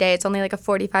watching it every day. It's only like a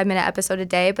 45-minute episode a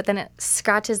day, but then it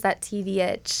scratches that TV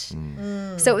itch.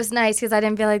 So it was nice because I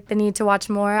didn't feel like the need to watch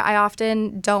more. I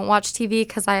often don't watch TV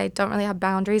because I don't really have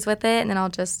boundaries with it, and then I'll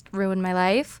just ruin my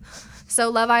life. So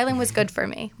Love Island was good for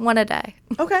me. One a day.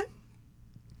 Okay.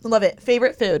 Love it.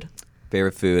 Favorite food?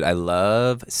 Favorite food? I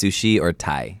love sushi or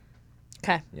Thai.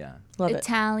 Okay. Yeah. Love it.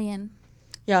 Italian.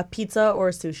 Yeah, pizza or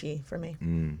sushi for me.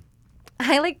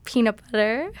 I like peanut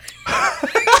butter.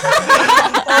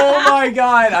 Oh my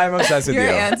God, I'm obsessed with Your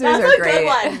you. answers That's are a great. good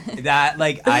one. That,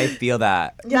 like, I feel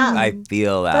that. Yeah. I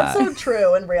feel that. That's so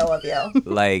true and real of you.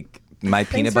 Like, my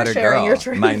peanut for butter sharing girl. your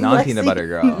truth, My non-peanut Lexie. butter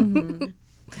girl.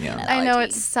 Yeah. I know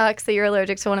it sucks that you're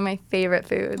allergic to one of my favorite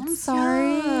foods. I'm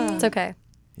sorry. It's okay.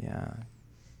 Yeah.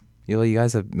 You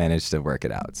guys have managed to work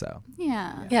it out, so.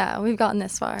 Yeah. Yeah, we've gotten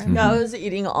this far. Yeah, I was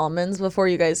eating almonds before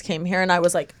you guys came here, and I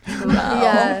was like, bro.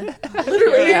 Yeah.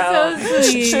 Literally. So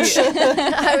sweet.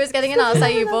 I was getting an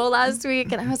acai bowl last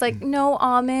week, and I was like, no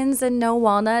almonds and no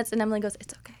walnuts. And Emily goes,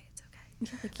 it's okay, it's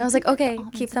okay. And I was like, okay,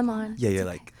 keep them on. Yeah, you're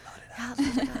like.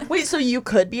 Wait, so you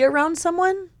could be around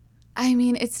someone? I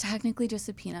mean, it's technically just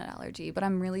a peanut allergy, but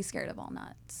I'm really scared of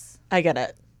walnuts. I get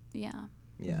it. Yeah.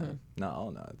 Yeah. Not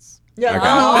all nuts. Yeah. Okay.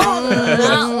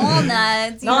 Not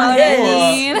walnuts. Not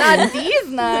his. Not these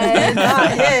nuts.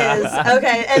 Not his.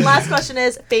 Okay, and last question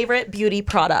is favorite beauty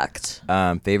product.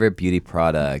 Favorite beauty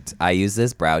product. I use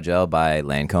this brow gel by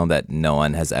Lancome that no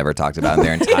one has ever talked about in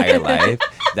their entire life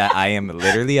that I am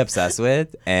literally obsessed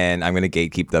with, and I'm going to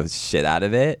gatekeep the shit out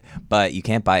of it, but you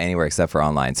can't buy it anywhere except for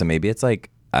online. So maybe it's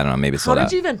like, I don't know, maybe it's How sold did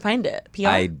out. you even find it? PR?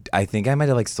 I think I might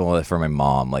have like stolen it from my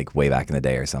mom like way back in the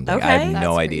day or something. Okay. I have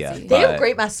no That's idea. crazy. They have but,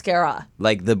 great mascara.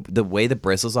 like the way the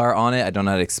bristles are on it, I don't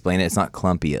know how to explain it. It's not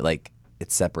clumpy.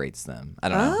 It separates them. I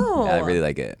don't know. Oh. Yeah, I really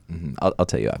like it. I'll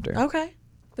tell you after. Okay.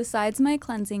 Besides my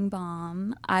cleansing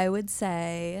balm, I would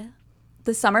say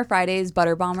the Summer Fridays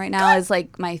Butter Balm right now is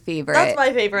like my favorite. That's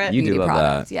my favorite. You do beauty love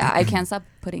product. that. Yeah, I can't stop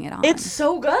putting it on. It's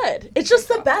so good. It's just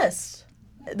the best.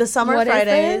 The Summer What is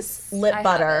Fridays this? lip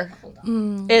butter.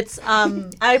 It's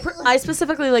I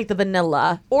specifically like the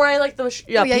vanilla, or I like the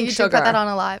Yeah, pink you do sugar. put that on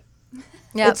a lot.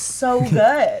 Yeah. It's so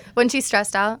good. When she's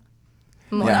stressed out.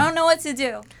 I don't know what to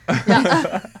do.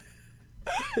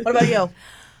 What about you?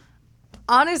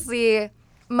 Honestly,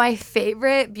 my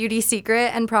favorite beauty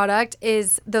secret and product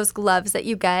is those gloves that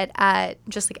you get at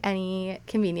just like any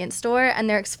convenience store, and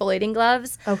they're exfoliating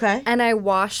gloves. Okay. And I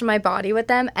wash my body with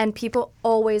them, and people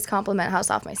always compliment how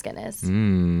soft my skin is.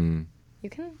 You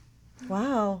can.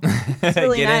 Wow. That's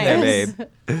really Get nice. in there,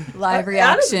 babe. Live That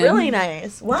reaction. is really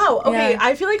nice. Wow. Okay. Yeah.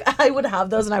 I feel like I would have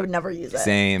those and I would never use it.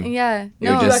 Same. Yeah. You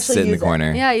No. would just actually sit in the use it.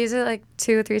 corner. Yeah, I use it like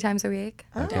 2 or 3 times a week.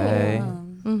 Okay.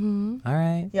 All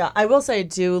right. Yeah, I will say I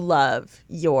do love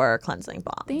your cleansing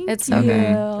balm. Thank It's you. so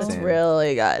good. It's Same.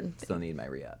 really good. Still need my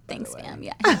re-up. by Thanks, the way. fam.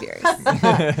 Yeah, have yours.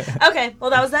 Okay, well,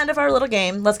 that was the end of our little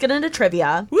game. Let's get into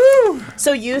trivia. Woo!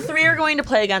 So you three are going to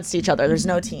play against each other. There's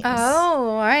no teams. Oh,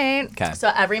 all right. Okay.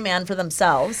 So every man for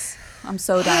themselves. I'm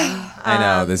so done. I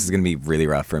know this is gonna be really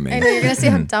rough for me. I know you're going to see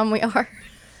how dumb we are.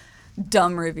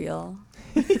 Dumb reveal.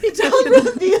 Don't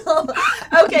reveal.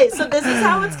 Okay, so this is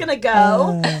how it's gonna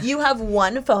go. You have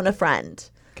one phone a friend.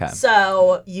 'Kay.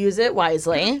 So use it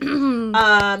wisely.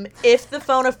 If the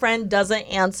phone a friend doesn't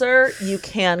answer, you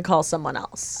can call someone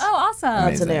else. Oh, awesome.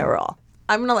 That's a Amazing. new rule.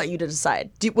 I'm gonna let you to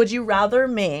decide. Would you rather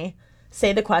me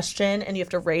say the question and you have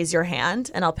to raise your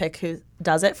hand and I'll pick who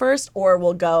does it first, or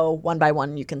we'll go one by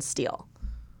one and you can steal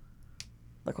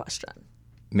the question?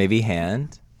 Maybe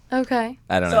hand. Okay.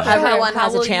 I don't So know. everyone How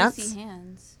has a will chance. You see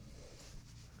hands?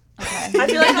 I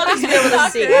feel like I'll just be able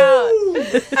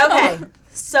to see. Okay.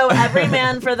 So every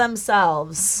man for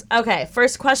themselves. Okay.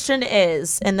 First question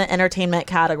is in the entertainment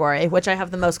category, which I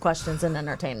have the most questions in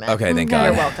entertainment. Okay, thank You're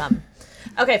God. welcome.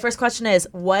 Okay. First question is,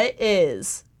 what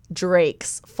is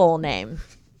Drake's full name?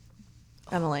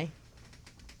 Emily.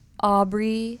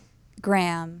 Aubrey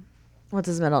Graham. What's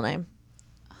his middle name?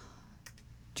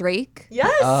 Drake.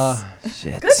 Yes.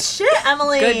 Shit. Good shit,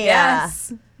 Emily. Good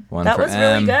guess. One That for was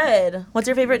really M. good. What's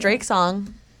your favorite Drake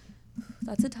song?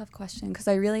 That's a tough question because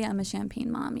I really am a champagne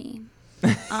mommy.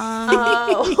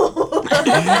 Oh.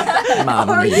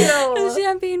 Mommy. A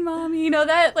champagne mommy. You know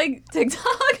that like TikTok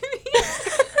meme?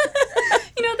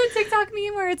 You know the TikTok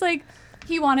meme where it's like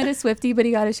he wanted a Swiftie but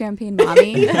he got a champagne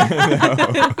mommy?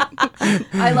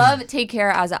 I love Take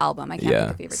Care as an album. I can't Yeah.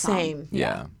 pick a favorite song. Same.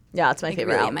 Yeah. Yeah, it's my Like,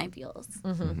 favorite really album. my feels.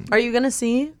 Are you going to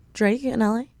see Drake in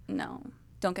LA? No.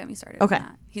 Don't get me started Okay. on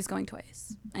that. He's going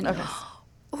twice. I know. Okay.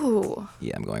 Ooh.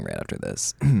 Yeah, I'm going right after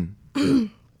this.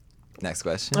 Next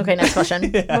question. Okay, next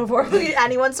question. Before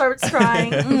anyone starts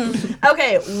crying.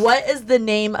 Okay, what is the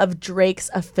name of Drake's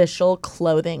official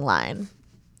clothing line?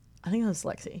 I think that was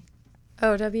Lexie.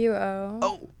 OWO.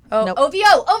 Nope.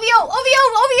 OVO.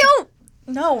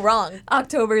 No, wrong.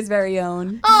 October's very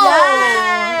own. Oh,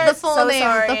 Yes! the full So name.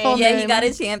 sorry. The full Yeah, name. you got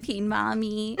a champagne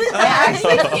mommy. I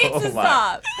actually need to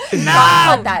stop. No.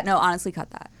 Cut that. No, honestly, cut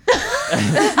that.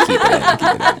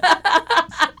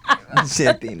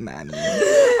 Champagne mommy.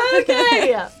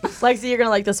 Okay. Lexie, you're going to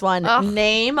like this one. Ugh.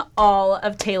 Name all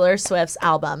of Taylor Swift's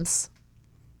albums.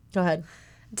 Go ahead.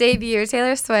 Debut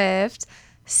Taylor Swift,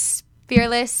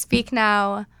 Fearless, Speak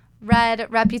Now, Red,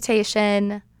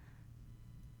 Reputation,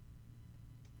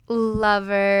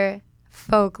 Lover,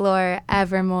 Folklore,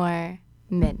 Evermore,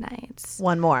 Midnights.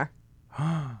 One more.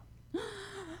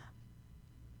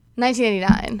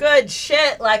 1989. Good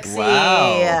shit, Lexie.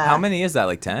 Wow. How many is that?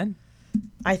 Like 10?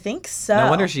 I think so. No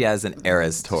wonder she has an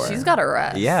Eras tour. She's got a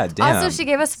rest. Yeah, damn. Also, she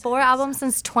gave us 4 albums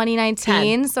since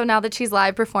 2019. So now that she's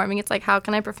live performing, it's like, how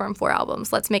can I perform 4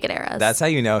 albums? Let's make it Eras. That's how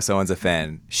you know someone's a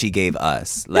fan. She gave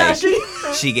us. Like,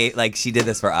 she did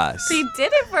this for us. She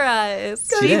did it for us.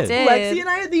 She did. Lexie and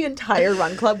I, the entire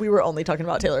run club, we were only talking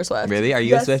about Taylor Swift. Really? Are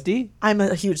you a Swiftie? I'm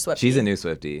a huge Swiftie. She's a new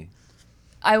Swiftie.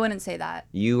 I wouldn't say that.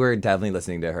 You were definitely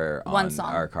listening to her on One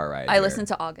song. our car ride. I here. listened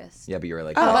to August. Yeah, but you were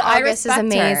like, But I August is respect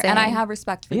her, amazing. and I have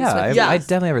respect for yeah, the Swifties. I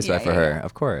definitely have respect for her,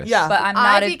 of course. Yeah. But I'm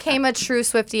I not became a true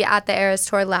Swiftie at the Eras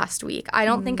tour last week. I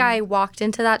don't think I walked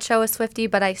into that show as Swiftie,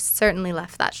 but I certainly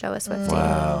left that show as Swiftie.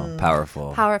 Wow,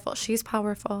 powerful. Powerful. She's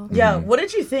powerful. Yeah. What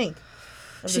did you think?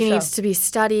 She needs to be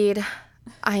studied.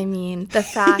 I mean, the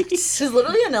fact She's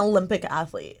literally an Olympic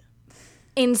athlete.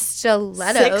 in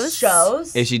stilettos. 6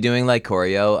 shows. Is she doing like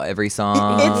choreo every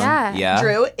song? Yeah. Yeah.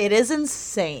 Drew, it is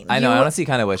insane. I know. I honestly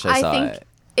kind of wish I saw think it.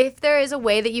 if there is a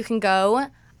way that you can go,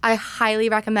 I highly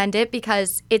recommend it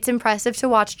because it's impressive to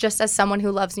watch just as someone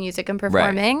who loves music and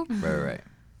performing. Right.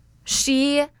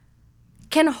 She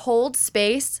can hold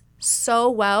space so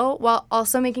well while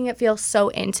also making it feel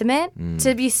so intimate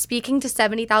to be speaking to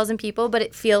 70,000 people, but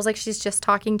it feels like she's just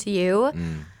talking to you.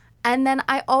 And then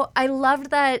I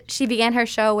loved that she began her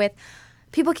show with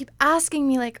people keep asking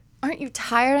me like, aren't you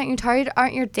tired? Aren't you tired?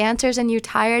 Aren't your dancers and you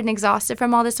tired and exhausted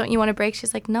from all this? Don't you want a break?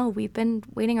 She's like, no, we've been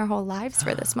waiting our whole lives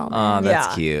for this moment. Oh, that's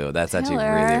Yeah. cute. That's actually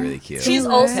Taylor. really, really cute. She's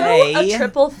also Hey. a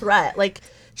triple threat. Like,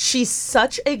 she's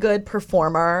such a good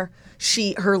performer.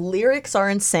 Her lyrics are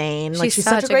insane. Like, she's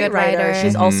such a great good writer. writer.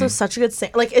 She's also such a good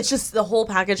singer. Like, it's just the whole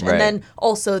package. Right. And then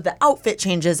also the outfit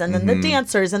changes, and then the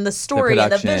dancers, and the story,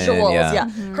 and the production, visuals. yeah. Yeah.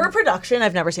 Her production,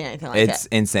 I've never seen anything like It's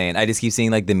it. insane. I just keep seeing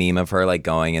like the meme of her like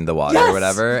going in the water or Yes!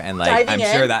 whatever, and like Diving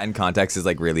I'm sure in. that in context is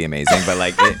like really amazing, but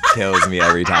like it kills me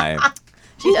every time.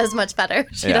 She does much better.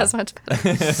 She Yeah. does much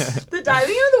better. The diving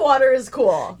into the water is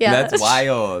cool. Yeah. That's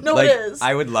wild. No, like, it is.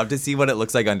 I would love to see what it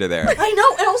looks like under there. I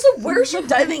know. And also, where is she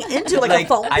diving into? Like a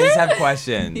foam pit? I just have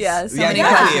questions. Yeah, so yeah, many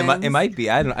exactly. questions. It might be.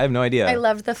 I have no idea. I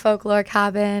loved the folklore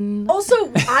cabin. Also, I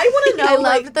want to know, I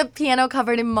like, loved the piano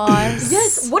covered in moss.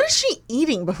 yes, what is she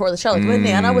eating before the show? Like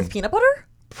banana with peanut butter?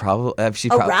 Probably. She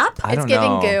A wrap? I It's don't giving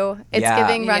know. goo. It's Yeah.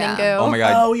 giving running Yeah. goo. Oh my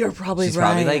god. Oh, you're probably She's right.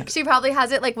 probably like. She probably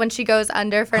has it like when she goes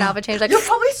under for an outfit change. Like, You're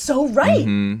probably so right.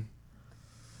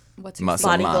 What's your Muscle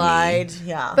Body mommy. glide.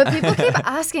 Yeah. but people keep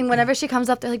asking whenever she comes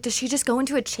up, they're like, does she just go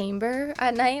into a chamber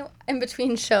at night in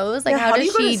between shows? Like, Yeah, how how do does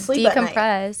you go to she sleep at night?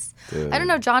 decompress? I don't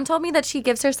know. John told me that she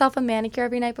gives herself a manicure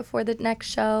every night before the next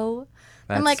show.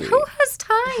 I'm That's like, sweet. who has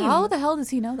time? How the hell does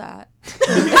he know that?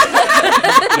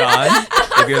 John,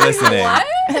 if you're listening.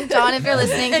 John, if you're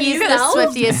listening, he's you the know?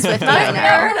 Swiftiest Swiftie right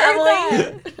now.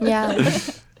 Emily. Yeah.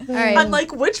 All right. I'm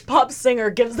like, which pop singer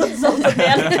gives themselves a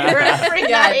manicure every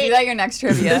Yeah, night? do that your next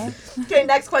trivia. Okay,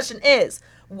 next question is,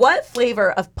 what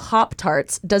flavor of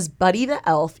Pop-Tarts does Buddy the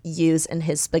Elf use in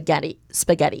his spaghetti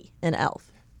in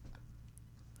Elf?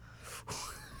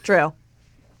 Drew.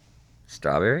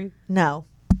 Strawberry? No.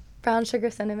 Brown sugar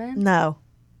cinnamon. No.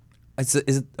 Is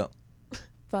it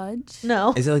Fudge.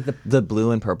 No. is it like the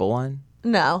blue and purple one?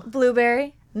 No.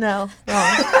 Blueberry. No.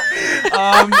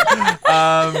 Wrong.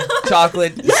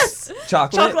 Chocolate. Yes.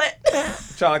 Chocolate.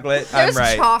 Chocolate. I'm There's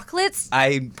right. chocolates.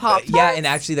 Yeah, and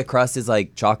actually the crust is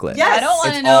like chocolate. Yes. I don't want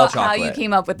to It's know all how you chocolate.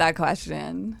 came up with that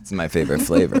question. It's my favorite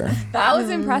flavor. That was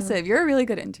impressive. You're a really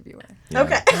good interviewer.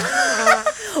 Okay.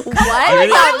 You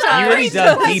really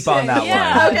dug deep on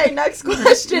that one. Okay, next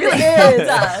question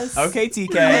is. Okay,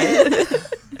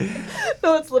 TK.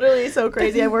 No, it's literally so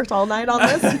crazy. I worked all night on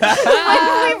this. Like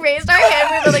when we raised our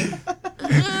hand, we were like,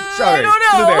 Strawberry.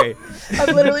 Blueberry.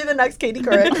 I'm literally the next Katie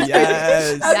Couric.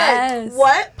 Yes. Okay. Yes.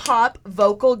 What pop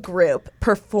vocal group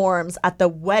performs at the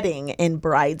wedding in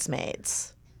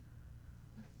Bridesmaids?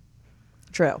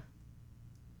 True.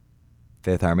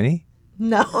 Fifth Harmony?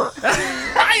 No.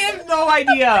 I have no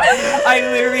idea. I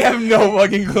literally have no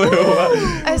fucking clue.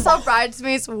 I saw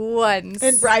Bridesmaids once.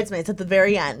 In Bridesmaids at the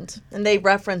very end. And they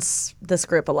reference this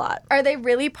group a lot. Are they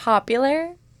really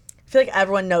popular? I feel like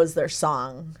everyone knows their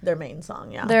song, their main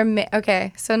song, yeah. They're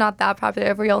okay, so not that popular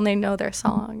if we only know their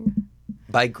song.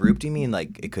 By group, do you mean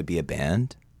like it could be a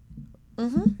band?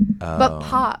 Mm-hmm. Oh. But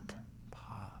pop.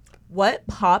 What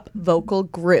pop vocal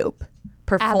group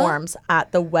performs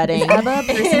at the wedding ABBA a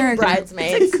person or a group?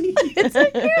 Bridesmaids? It's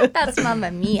a group. That's Mamma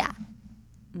Mia.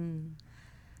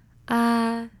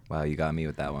 Wow, you got me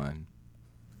with that one.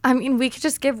 I mean, we could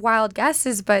just give wild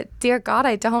guesses, but dear God,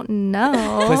 I don't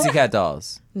know. Pussycat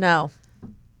Dolls. No.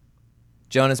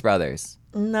 Jonas Brothers.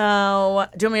 No.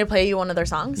 Do you want me to play you one of their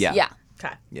songs? Yeah. Yeah.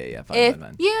 Okay. Yeah, fine, If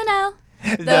fine. you know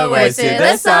The words to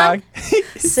the song,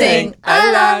 sing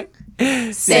along.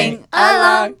 Sing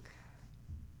along.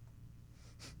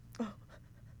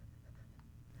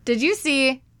 Did you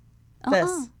see?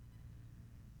 this.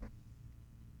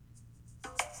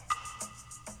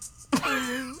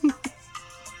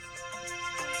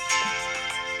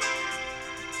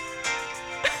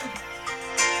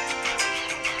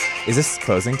 Is this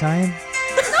closing time?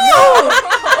 No!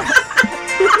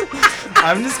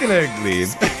 I'm just gonna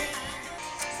leave.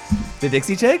 The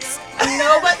Dixie Chicks?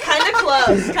 No, but kind of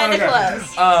close. Kind of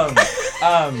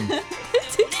close.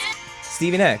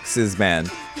 Stevie Nicks'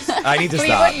 band. I need to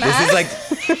stop. This is like.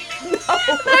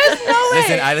 There's no way.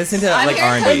 Listen, I listen to like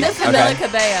hearing R&B. Miss Camila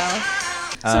Cabello.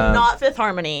 So not Fifth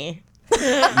Harmony.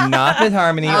 Not Fifth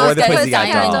Harmony I or was the gonna Pussycat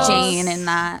say Dolls. Jane in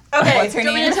that. Okay, What's her do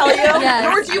you want me name? to tell you?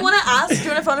 Yes. Or do you want to ask? Do you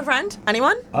want to phone a friend?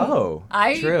 Anyone? Oh,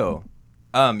 I- true.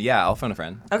 Yeah, I'll phone a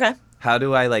friend. Okay. How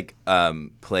do I like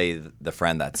play the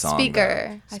friend that song? though?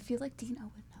 Speaker. I feel like Dino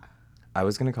would know. I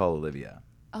was gonna call Olivia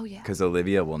Oh yeah. because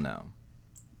Olivia will know.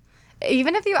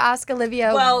 Even if you ask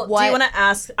Olivia, Well, what? do you want to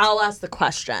ask? I'll ask the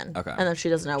question. Okay. And if she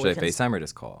doesn't know, Should I we can. FaceTime or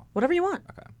just call? Whatever you want.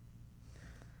 Okay.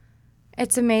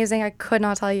 It's amazing. I could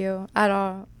not tell you at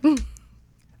all.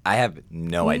 I have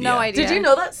no idea. No idea. Did you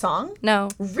know that song? No.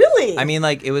 Really? I mean,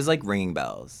 like it was like ringing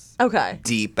bells. Okay.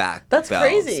 Deep back. That's bells.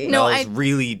 crazy. No, Bells I-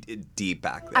 really deep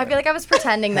back there. I feel like I was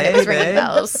pretending that Hey, it was ringing babe.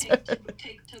 bells. took a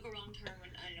wrong turn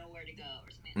when I know where to go or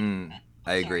something. like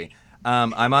that. I agree.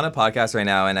 I'm on a podcast right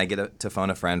now, and I get to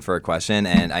phone a friend for a question,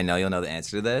 and I know you'll know the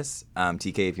answer to this.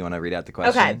 TK, if you want to read out the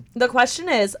question. Okay. The question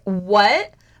is,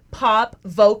 what pop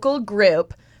vocal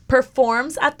group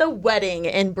performs at the wedding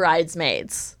in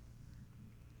Bridesmaids?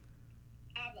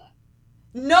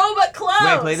 ABBA. No, but close.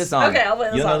 Wait, play the song. Okay, I'll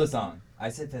play the You'll song. know the song. I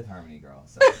said Fifth Harmony, girl.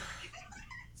 So.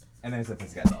 And then I said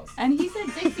Pussycat Dolls. And he said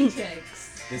Dixie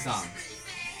Chicks. This song.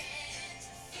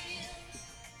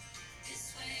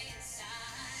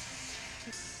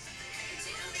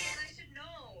 I should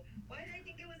know. Why did I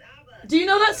think it was ABBA? Do you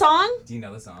know that song? Do you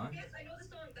know the song? Yes, I know the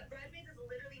song. But Bridesmaids is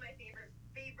literally my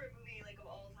favorite movie like of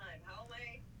all time. How am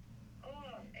I?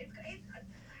 Oh,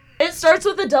 it's It starts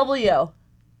with a W.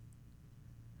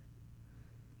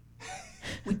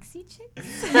 Wixie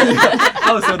Chicks?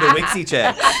 Oh, so the Wixie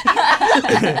Chicks.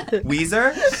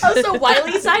 Weezer? Oh, so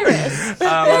Wiley Cyrus.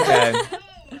 Okay.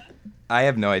 I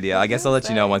have no idea. I guess I'll let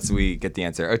you know once we get the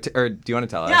answer. Or do you want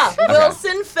to tell us? Yeah, Okay.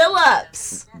 Wilson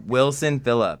Phillips. Wilson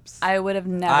Phillips. I would have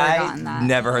never gotten that.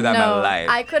 Never heard that in my No, life.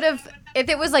 I could have, if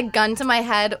it was like gun to my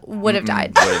head, would have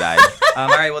died. Would have died. All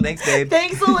right, well, thanks, babe.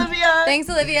 Thanks, Olivia. Thanks,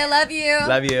 Olivia. Love you.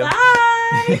 Love you.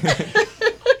 Bye.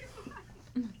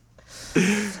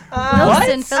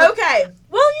 Wilson Phillips. Okay.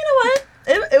 Well, you know what?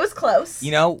 It was close.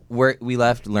 You know, we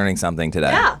left learning something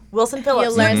today. Yeah, Wilson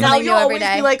Phillips. You learn now something you'll new every always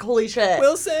day. be like, holy shit.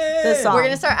 Wilson. This song. We're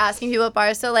going to start asking people at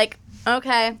bars, so like,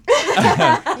 okay,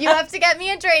 you have to get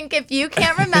me a drink if you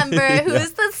can't remember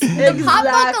who's the pop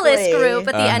vocalist group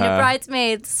at the end of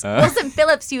Bridesmaids. Wilson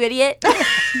Phillips, you idiot.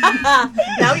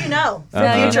 Now you know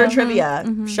for future trivia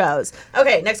shows.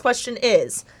 Okay, next question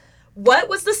is, what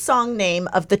was the song name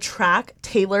of the track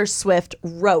Taylor Swift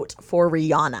wrote for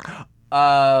Rihanna?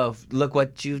 Look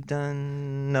what you've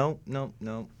done. No.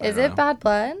 I Is don't it know. Bad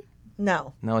Blood?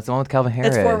 No, No, it's the one with Calvin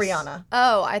Harris. it's for Rihanna.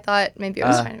 Oh, I thought maybe it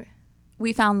was trying to be.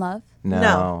 We Found Love?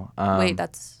 No. Wait,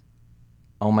 that's...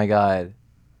 Oh my god.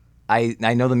 I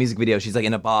know the music video. She's like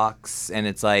in a box, and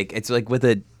it's like with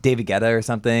a David Guetta or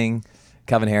something.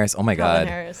 Calvin Harris. Oh my god. Calvin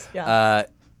Harris, yeah.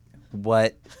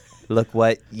 What? Look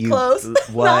what you. Close.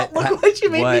 What? Not look what you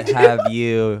made me What do. have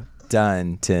you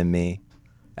done to me?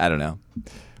 I don't know.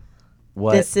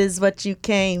 What? This is what you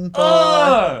came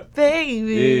for,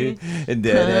 baby.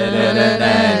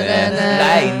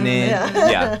 Lightning.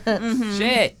 Yeah.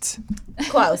 Shit.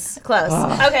 Close.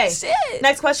 Okay. Shit.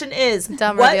 Next question is,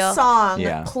 Dumb what reveal. song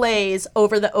Yeah. plays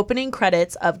over the opening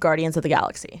credits of Guardians of the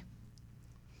Galaxy?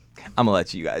 I'm gonna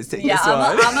let you guys take Yeah, this one.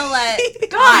 I'm gonna let.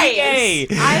 Guys!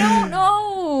 TK. I don't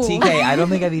know. TK, I don't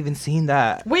think I've even seen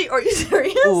that. Wait, are you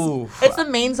serious? Ooh. It's the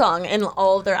main song in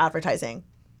all of their advertising.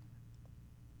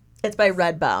 It's by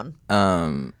Redbone.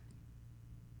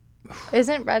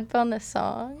 Isn't Redbone the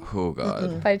song Oh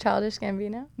God. by Childish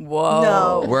Gambino? Whoa.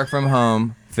 No. Work from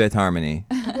home, Fifth Harmony.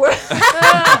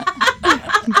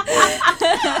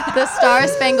 The Star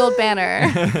Spangled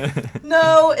Banner.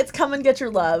 No, it's Come and Get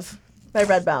Your Love by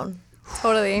Redbone.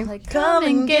 Totally. Come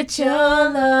and get your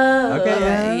love.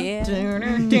 Okay. Yeah.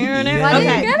 Why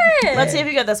didn't you get it? Let's see if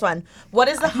you get this one. What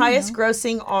is the highest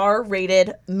grossing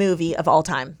R-rated movie of all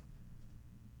time?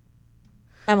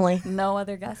 Emily. No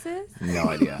other guesses? No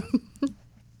idea.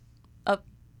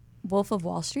 Wolf of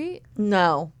Wall Street?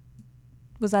 No.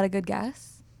 Was that a good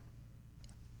guess?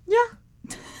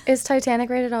 Yeah. Is Titanic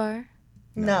rated R?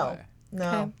 No. way. No.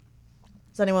 Okay.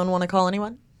 Does anyone want to call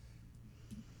anyone?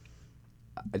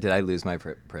 Did I lose my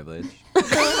privilege?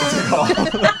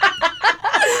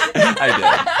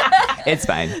 I did. It's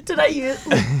fine. Did I use?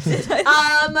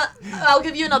 I'll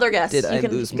give you another guess. You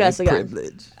can guess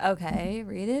again. Okay,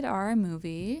 rated R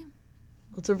movie.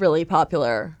 It's a really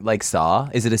popular. Like Saw?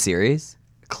 Is it a series?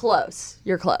 Close.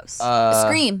 You're close.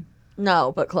 Scream.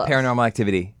 No, but close. Paranormal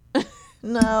Activity.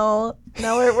 No,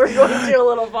 we're going to a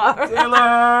little far.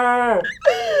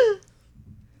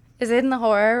 Is it in the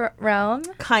horror realm?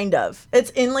 Kind of. It's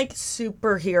in like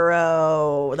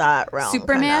superhero that realm.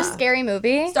 Superman? kinda. Scary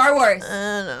movie? Star Wars.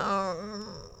 No.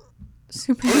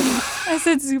 Superman. I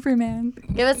said Superman.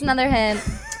 Give us another hint.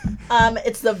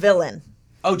 It's the villain.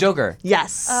 Oh, Joker.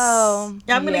 Yes. Oh.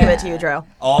 Yeah, I'm gonna give it to you, Drew.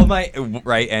 All my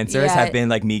right answers Yeah. have been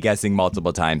like me guessing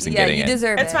multiple times and Yeah, getting you it.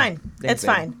 deserve it. It's fine. Thanks, It's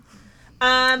fine.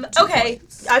 Okay.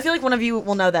 I feel like one of you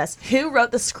will know this. Who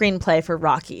wrote the screenplay for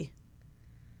Rocky?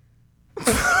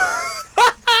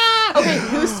 Okay,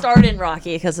 who starred in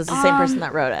Rocky? Because it's the same person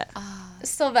that wrote it.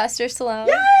 Sylvester Stallone.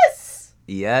 Yes.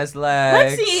 Yes,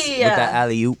 Lex. Lexie. With the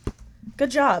alley oop.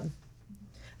 Good job.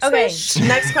 Okay.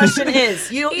 Next question is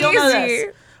you'll know this.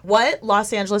 Easy. What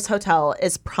Los Angeles hotel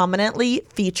is prominently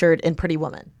featured in Pretty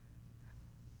Woman?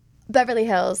 Beverly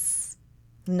Hills.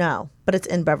 No, but it's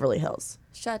in Beverly Hills.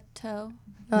 Chateau.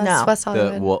 Oh, No. that's West The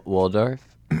Hollywood. Waldorf.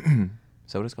 Is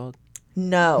that what it's called?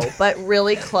 No, but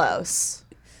really close.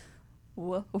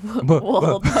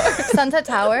 Sunset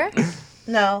Tower.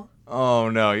 No. Oh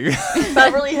no, you.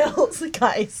 Beverly Hills,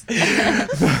 guys.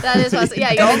 That is West.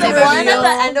 Yeah, It's you're the the one at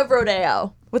the end of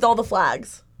Rodeo with all the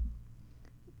flags.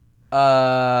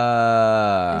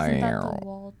 Isn't that the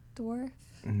Waldorf?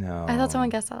 No. I thought someone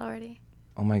guessed that already.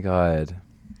 Oh my god.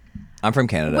 I'm from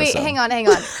Canada. Wait, so. hang on. I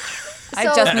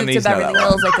So, just moved to Please know Beverly that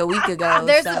Hills like a week ago.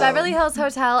 there's so. the Beverly Hills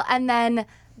Hotel, and then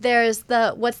there's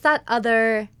the what's that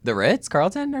other? The Ritz,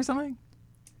 Carlton, or something.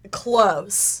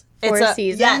 Close. Four it's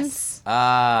Seasons? Yes.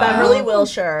 Ah. Beverly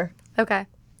Wilshire. Okay.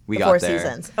 We The got Four there.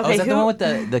 Seasons. Oh, Okay, is that the who- one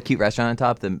with the cute restaurant on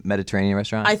top, the Mediterranean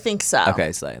restaurant? I think so.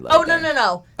 Okay, Slay. Oh,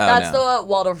 no. That's no. the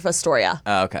Waldorf Astoria.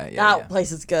 Oh, okay. Yeah, That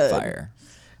place is good. Fire.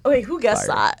 Okay, who guessed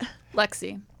Fire. that?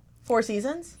 Lexie. Four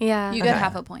Seasons? Yeah. You get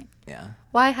half a point. Yeah.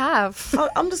 Why have? Oh,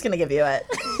 I'm just going to give you it.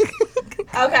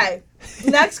 Okay.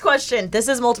 Next question. This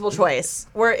is multiple choice.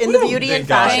 We're in the beauty and thank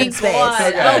God. fashion Thank space. God.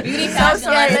 Okay. Oh, beauty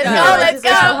fashion. Let's Let's go.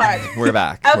 go. So hard. We're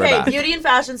back. We're Okay, back. beauty and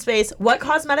fashion space. What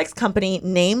cosmetics company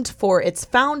named for its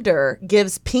founder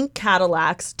gives pink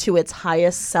Cadillacs to its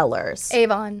highest sellers?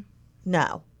 Avon.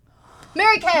 No.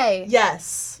 Mary Kay.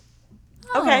 Yes.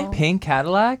 Okay. Pink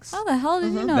Cadillacs? How the hell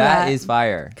did you know That is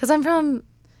fire. Because I'm from.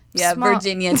 Yeah, small-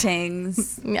 Virginia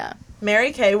Tings. Yeah.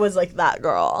 Mary Kay was like that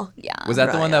girl. Yeah. Was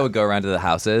that the one that would go around to the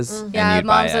houses? And Yeah, you'd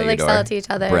buy moms it would at like your sell door? it to each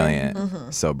other.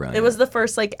 Brilliant. So brilliant. It was the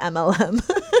first like MLM.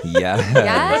 Yeah.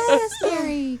 Yes,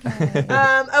 Mary Kay.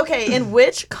 Okay, in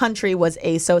which country was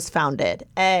ASOS founded?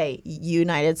 A,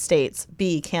 United States.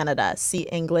 B, Canada. C,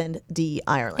 England. D,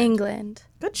 Ireland. England.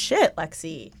 Good shit,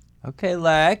 Lexie. Okay,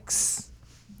 Lex.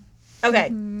 Okay.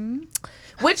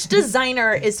 Which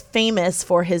designer is famous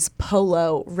for his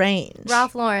polo range?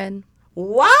 Ralph Lauren.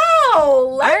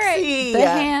 Wow, Lexie. The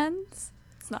hands.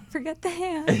 Let's not forget the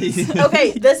hands.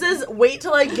 Okay, this is wait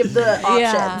till I give the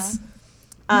options.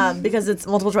 Because it's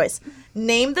multiple choice.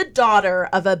 Name the daughter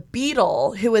of a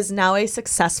Beatle who is now a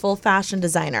successful fashion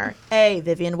designer. A,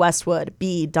 Vivienne Westwood.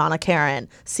 B, Donna Karan.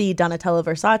 C, Donatella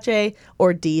Versace.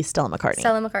 Or D, Stella McCartney.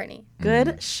 Stella McCartney.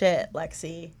 Good shit,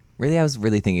 Lexie. Really, I was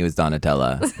really thinking it was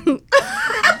Donatella.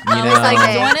 I was like,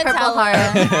 hey, Purple Heart.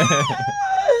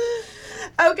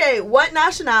 Okay, what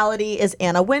nationality is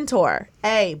Anna Wintour?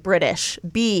 A, British.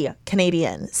 B,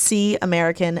 Canadian. C,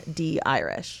 American. D,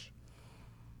 Irish.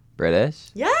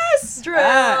 British? Yes, Drew.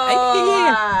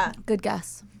 Good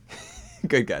guess.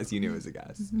 Good guess. You knew it was a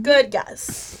guess. Good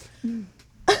guess.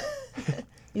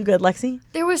 You good, Lexie?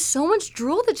 There was so much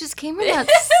drool that just came from that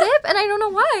sip, and I don't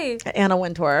know why. Anna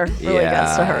Wintour really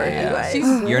gets to her. Yeah. You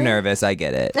guys. You're nervous. I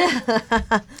get it.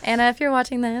 Anna, if you're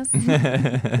watching this.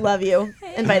 Love you.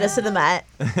 Invite us to the Met.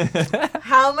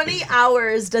 How many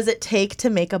hours does it take to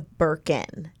make a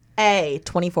Birkin? A,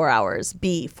 24 hours.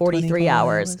 B, 43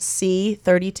 hours. C,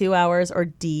 32 hours. Or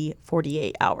D,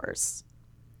 48 hours.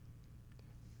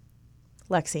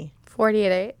 Lexie.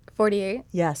 48.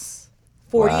 Yes.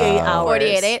 48 hours.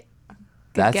 48.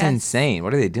 That's guess. insane.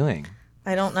 What are they doing?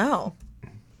 I don't know.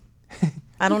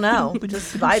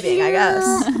 Just vibing, I guess.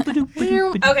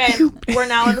 Okay, we're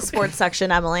now in the sports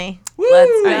section, Emily.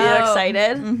 Let's go. Are you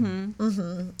excited?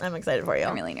 I'm excited for you.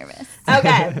 I'm really nervous.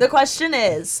 Okay, the question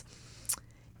is,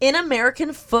 in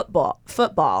American football,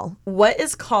 what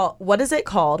is it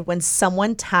called when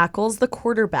someone tackles the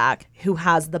quarterback who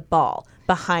has the ball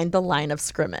behind the line of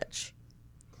scrimmage?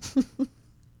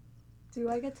 Do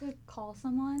I get to call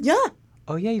someone? Yeah.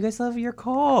 Oh, yeah. You guys love your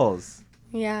calls.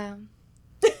 Yeah.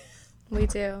 We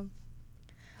do.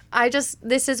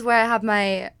 This is where I have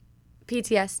my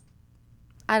PTS.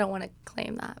 I don't want to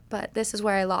claim that, but this is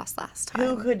where I lost last time.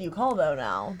 Who could you call, though,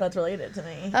 now that's related to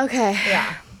me? Okay.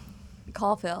 Yeah.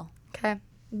 Call Phil. Okay.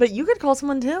 But you could call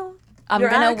someone, too. I'm Your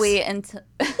going to ex? wait until...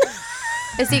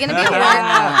 Is he going to be at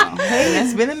work? Hey,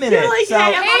 it's been a minute. You're like, so,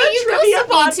 hey, I'm on a you trivia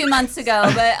ghosted me 2 months ago,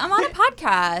 but I'm on a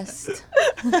podcast.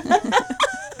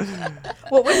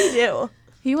 What would you do?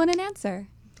 He wouldn't answer.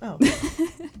 Oh.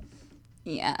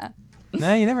 Yeah.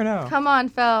 no, you never know. Come on,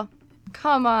 Phil.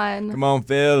 Come on. Come on,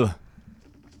 Phil.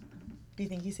 Do you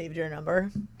think he saved your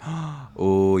number?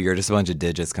 Oh, you're just a bunch of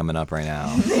digits coming up right now.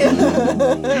 On He a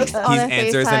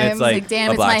answers and FaceTime. it's like Damn,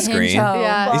 a it's my black Hinge screen. show.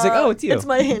 Yeah. He's like, oh, it's you. It's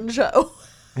my Hinge show.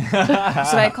 Should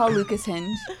I call Lucas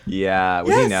Hinge? Yeah.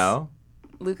 Would he Yes. know?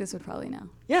 Lucas would probably know.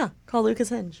 Yeah, call Lucas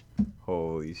Hinge.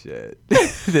 Holy shit.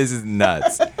 This is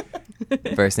nuts.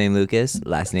 First name Lucas,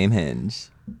 last name Hinge.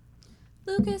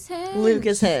 Lucas Hinge.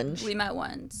 Lucas Hinge. We met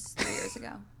once 3 years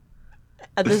ago.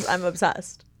 I'm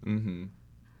obsessed. Mm-hmm.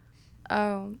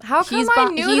 Oh. How come He's I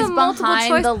be- knew he's the multiple behind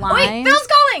choice? the Wait, line. Phil's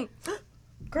calling.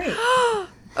 Great.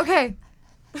 Okay.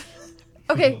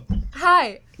 Okay.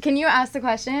 Hi. Can you ask the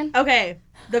question? Okay,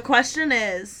 the question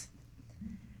is,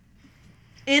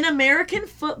 in American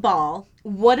football,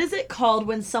 what is it called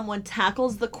when someone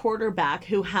tackles the quarterback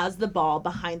who has the ball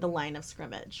behind the line of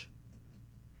scrimmage?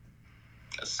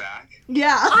 A sack.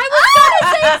 Yeah. A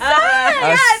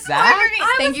sack?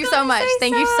 Thank you so much.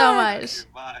 Thank you so much.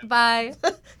 Bye. Bye.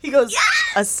 He goes,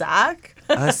 a sack?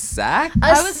 A sack?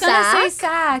 I was going to say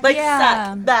sack. Like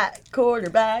yeah. sack that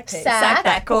quarterback. Hey, Sack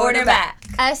that quarterback.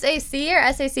 S-A-C or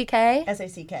S-A-C-K?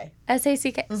 S-A-C-K.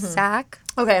 S-A-C-K. Sack.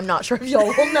 Okay, I'm not sure if y'all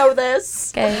will know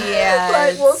this. Okay. Yeah.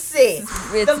 But we'll see.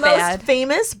 It's The bad. most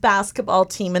famous basketball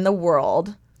team in the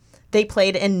world. They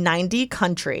played in 90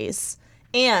 countries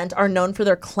and are known for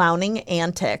their clowning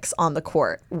antics on the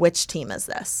court. Which team is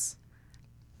this?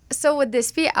 So would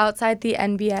this be outside the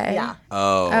NBA? Yeah.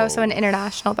 Oh, so an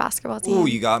international basketball team. Ooh,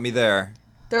 you got me there.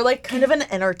 They're like kind of an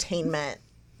entertainment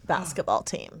basketball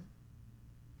team.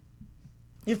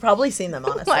 You've probably seen them,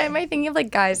 honestly. Why am I thinking of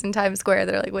like guys in Times Square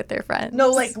that are like with their friends? No,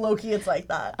 like Loki, it's like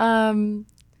that. I Ooh.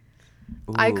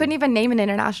 couldn't even name an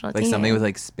international Like team. something with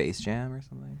like Space Jam or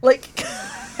something? Like,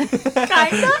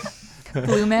 kinda.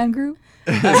 Blue Man Group?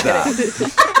 Can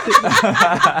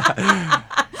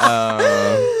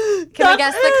I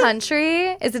guess the country?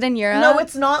 Is it in Europe? No,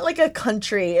 it's not like a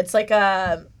country. It's like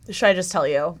a. Should I just tell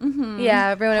you?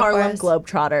 Yeah, ruin it for Harlem us.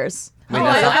 Globetrotters. Wait, Oh,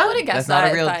 that's I would have guessed not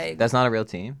that. a real. if I- That's not a real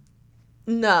team.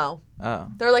 No, Oh.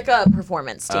 they're like a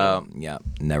performance team. Yeah.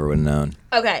 Never would have known.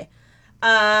 Okay.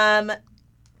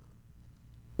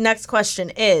 Next question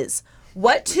is,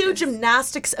 what two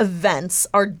gymnastics events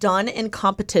are done in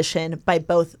competition by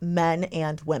both men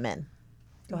and women?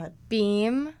 Go ahead.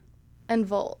 Beam and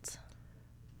vault.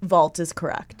 Vault is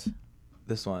correct.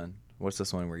 This one. What's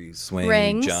this one where you swing,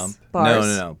 Rings. you jump? Bars.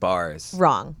 No. Bars.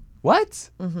 Wrong. What?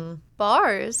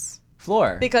 Bars.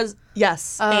 Floor. Because,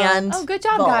 yes, and Oh, good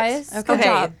job, vault. guys. Good Okay,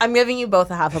 job. I'm giving you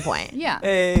both a half a point. Yeah.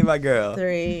 Hey, my girl.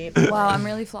 3. Wow, I'm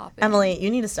really flopping. Emily,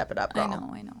 you need to step it up, girl.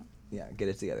 I know. Yeah, get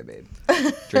it together, babe.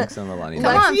 Drink some Alani.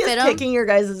 Come on, Lexie is fit 'em. kicking your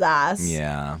guys' ass.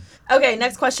 Yeah. Okay,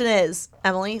 next question is,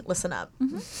 Emily, listen up.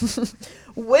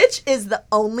 Which is the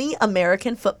only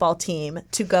American football team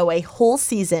to go a whole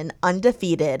season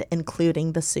undefeated,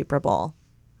 including the Super Bowl?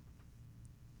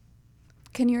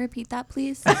 Can you repeat that,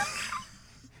 please?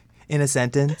 In a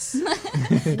sentence.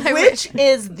 Which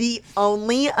is the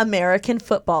only American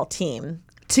football team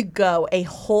to go a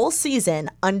whole season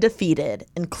undefeated,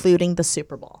 including the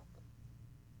Super Bowl?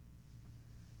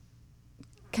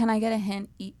 Can I get a hint?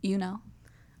 You know.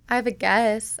 I have a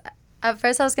guess. At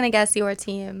first, I was going to guess your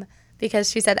team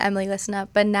because she said, Emily, listen up.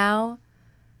 But now,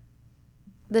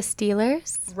 the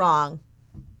Steelers? Wrong.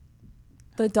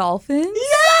 The Dolphins? No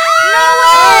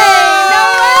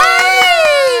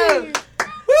way!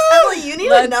 Emily, you need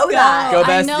to know that. Go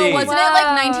I know. bestie. Wasn't it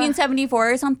like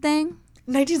 1974 or something?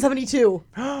 1972.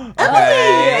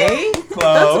 Okay.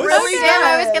 Close. Really Damn,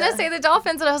 I was good. going to say the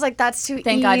Dolphins, and I was like, that's too easy.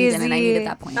 Thank God you didn't. I needed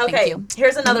that point. Okay, Thank you.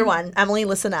 here's another one. Emily,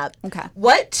 listen up. Okay.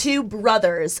 What two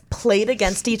brothers played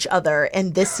against each other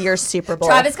in this year's Super Bowl?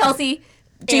 Travis Kelce,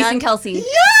 Jason And- Kelce.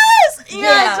 Yes! And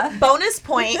Yeah. bonus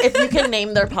point if you can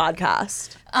name their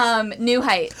podcast. New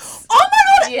Heights. Oh my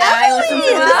God! Yeah, I Emily, listened to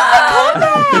this is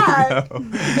a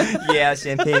comeback. Yeah,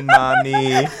 champagne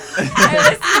mommy. I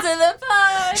listened to the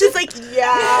pod. She's like,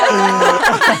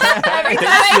 yeah. Every time I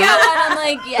get one, I'm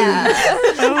like, yeah.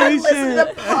 I listen to the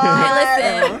pod.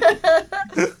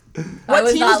 I listen. What I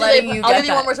was teams not do letting they? you I'll get give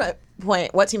you one that. more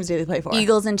point. What teams do they play for?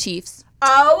 Eagles and Chiefs.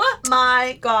 Oh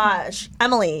my gosh,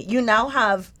 Emily, you now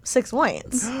have 6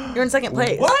 points. You're in second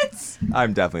place. What?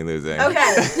 I'm definitely losing.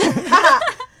 Okay.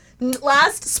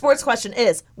 Last sports question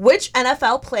is, which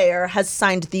NFL player has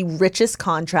signed the richest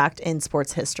contract in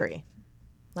sports history?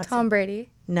 Lexie? Tom Brady.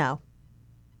 No.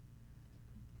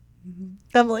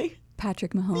 Emily?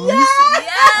 Patrick Mahomes.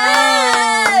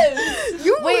 Yes!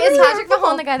 You Wait, is Patrick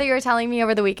Mahomes the guy that you were telling me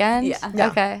over the weekend? Yeah.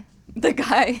 Okay. The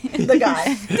guy. The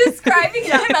guy. Describing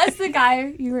him as the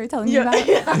guy you were telling me about.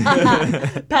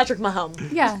 Patrick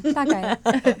Mahomes. Yeah, that guy.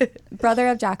 Brother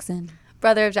of Jackson.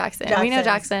 Brother of Jackson. We know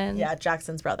Jackson. Yeah,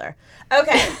 Jackson's brother.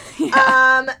 Okay.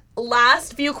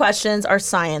 Last few questions are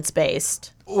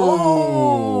science-based.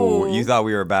 Ooh, you thought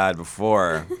we were bad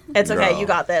before. It's okay. Girl. You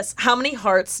got this. How many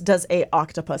hearts does a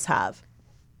octopus have?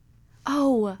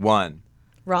 Oh, 1.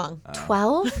 Wrong.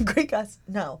 12? Great guess.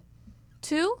 No.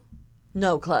 2?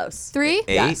 No, close. 3? 8.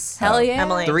 Yes. Hell yeah.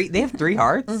 Emily. 3. They have 3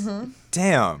 hearts? Mm-hmm.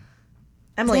 Damn.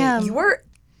 Emily, Damn. you're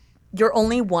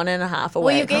only 1.5 away.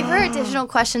 Well, you gave her additional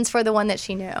questions for the one that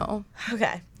she knew.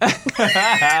 Okay.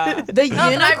 The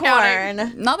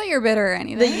unicorn. Not that you're bitter or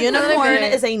anything. The unicorn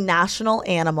is a national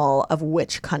animal of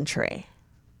which country?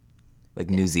 Like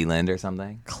New Zealand or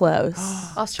something? Close.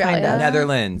 Australia. Kind of.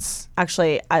 Netherlands.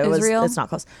 Actually, Israel? it's not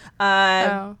close.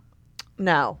 Oh.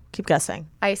 No. Keep guessing.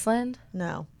 Iceland.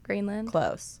 No. Greenland.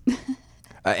 Close.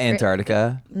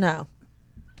 Antarctica. No.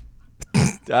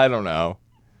 I don't know.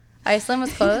 Iceland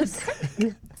was close.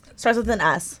 Starts with an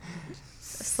S.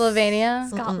 Slovenia.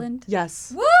 Scotland.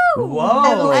 Yes. Whoa.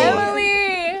 Emily.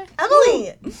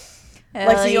 Emily.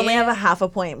 Hell Lexie, you only yeah. have a half a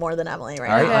point more than Emily right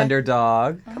All right, now.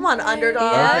 underdog. Come on,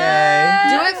 underdog. Okay.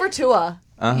 Do it for Tua.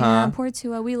 Uh-huh. Yeah, poor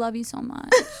Tua. We love you so much.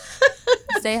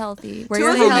 Stay healthy. We're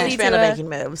Tua's your a healthy huge fan of Tua. making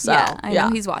moves. So, Yeah, I know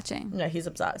he's watching. Yeah, he's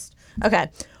obsessed. Okay.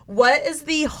 What is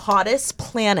the hottest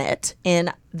planet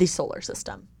in the solar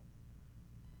system?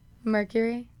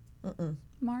 Mercury.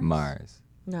 Mars.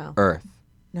 No. Earth.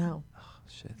 No.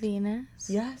 Venus.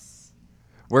 Yes.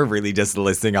 We're really just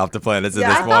listing off the planets Yeah,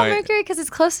 at I this thought point. Mercury because it's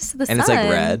closest to the And sun. it's like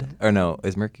red. Or no,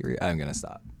 is Mercury? I'm going to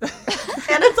stop. And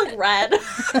it's like red.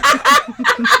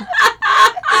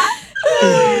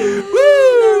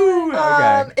 Woo!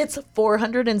 Okay. It's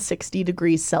 460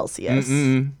 degrees Celsius.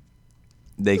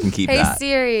 They can keep Hey that.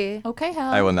 Siri, Okay,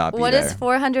 hell. I will not be what there. is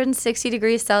 460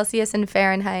 degrees Celsius in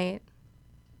Fahrenheit?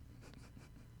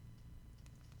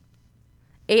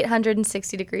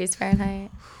 860 degrees Fahrenheit.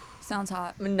 Sounds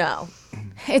hot. No.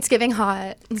 It's giving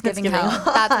hot. It's giving giving hell.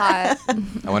 That's hot.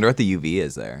 I wonder what the UV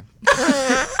is there.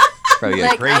 Probably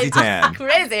get a crazy tan.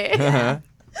 Crazy. Oh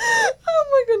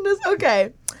my goodness.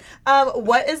 Okay.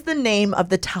 What is the name of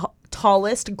the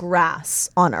tallest grass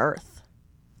on Earth?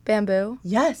 Bamboo.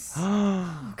 Yes.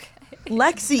 Okay.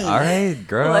 Lexie. All right,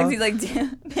 girl. Lexi's like,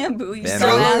 damn, bamboo. You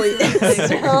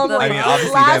Bamboo. I mean,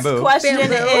 obviously Last bamboo. question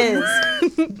is,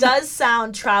 does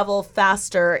sound travel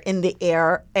faster in the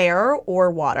air or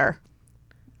water?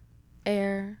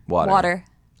 Air. Water.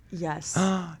 Yes.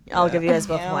 I'll give you guys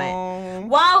both a point.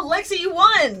 Wow, Lexie, you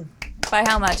won. By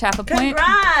how much? Half a point?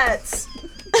 Congrats.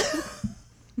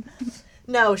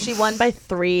 No, she won by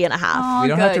 3.5. Oh, We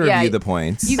don't have to review the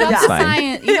points. You got That's the fine.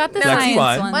 science. You got the Next science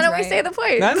one. ones Why don't we right. say the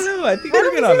points? I don't know. I think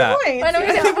we're good on that. Why don't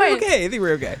we say the We're points? okay. I think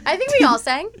we're okay. I think we all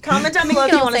sang. Comment down We below if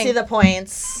can you all want to sing. see the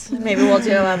points. Maybe we'll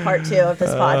do a part 2 of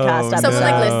this podcast episode. Someone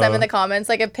like lists them in the comments,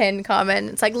 like a pinned comment.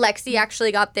 It's like Lexie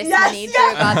actually got this many. Drew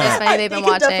got this many. They've been They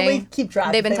can watching. definitely keep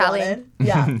track. They've if been they tallying. wanted.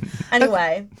 Yeah.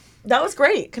 Anyway, that was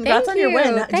great. Congrats Thank on your you.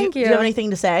 win. Thank Do you have anything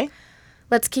to say?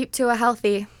 Let's keep to a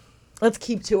healthy. Let's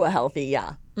keep to a healthy.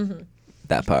 Yeah.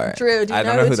 That part. Drew, do you I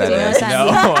don't know know who who that Tua is. is?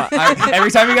 No. Every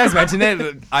time you guys mention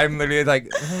it, I'm literally like,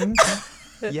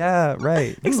 yeah,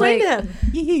 right. Explain to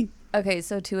him. Okay,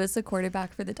 so Tua's the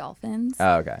quarterback for the Dolphins.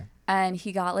 Oh, okay. And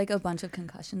he got like a bunch of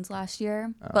concussions last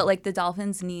year. But like the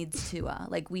Dolphins needs Tua.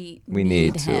 Like we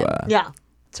need him Tua. Yeah.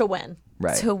 To win.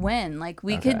 Right. to win. Like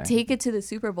we could take it to the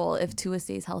Super Bowl if Tua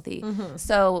stays healthy.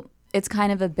 So it's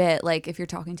kind of a bit like if you're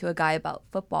talking to a guy about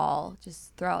football,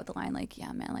 just throw out the line like,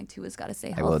 yeah, man, like Tua's got to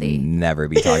stay I will healthy. never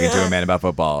be talking to a man about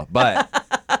football,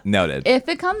 but noted. If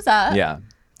it comes up, Yeah.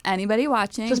 anybody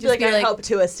watching, Just be like, I hope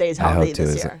Tua stays I healthy hope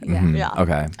this Tua's- year. Mhm. Yeah.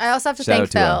 Okay. I also have to Shout thank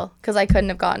out Tua. Phil because I couldn't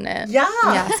have gotten it. Yeah.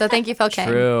 Yeah. So thank you, Phil King.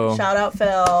 True. Shout out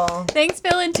Phil. Thanks,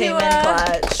 Phil and Came in Tua.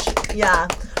 clutch. Yeah.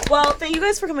 Well, thank you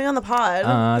guys for coming on the pod.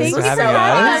 Thanks This for was having so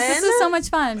us. fun. This was so much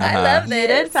fun. I love You this.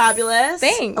 did fabulous.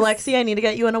 Thanks. Lexie, I need to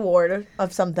get you an award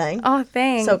of something. Oh,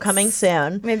 thanks. So coming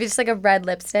soon. Maybe just like a red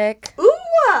lipstick. Ooh,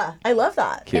 I love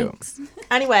that. Cute.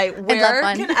 Anyway, where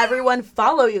one. can everyone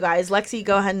follow you guys? Lexie,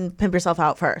 go ahead and pimp yourself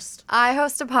out first. I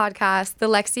host a podcast, the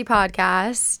Lexie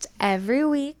Podcast, every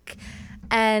week.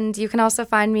 And you can also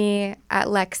find me at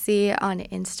Lexie on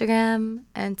Instagram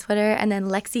and Twitter, and then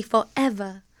Lexie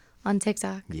Forever on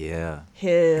TikTok. Yeah.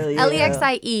 Hell yeah.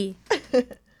 Lexie.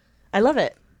 I love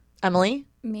it. Emily?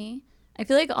 Me? I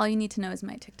feel like all you need to know is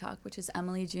my TikTok, which is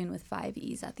Emily June with 5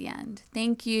 E's at the end.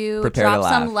 Thank you. Prepare to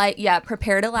some laugh. like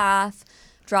prepare to laugh.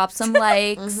 Drop some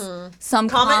likes, some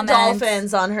Comment comments.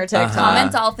 dolphins on her TikTok.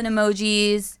 Comment dolphin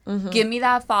emojis. Give me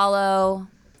that follow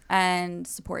and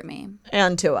support me.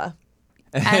 And Tua.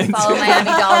 And follow Miami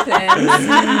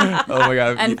Dolphins Oh my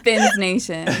God. and Fins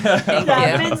Nation. Thank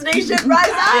you. Finns Nation, rise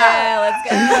up! Yeah,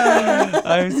 let's go.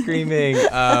 I'm screaming.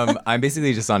 I'm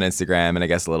basically just on Instagram and I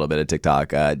guess a little bit of TikTok.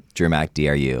 Drumaq,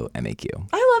 DRUMAQ.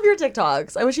 I love your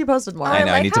TikToks. I wish you posted more. I know,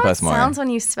 I like need to how post it more. sounds when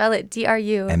you spell it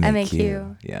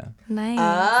DRUMAQ. Yeah. Nice.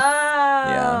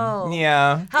 Oh. Yeah.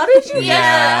 Yeah. How did you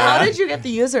Yeah. How did you get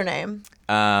the username?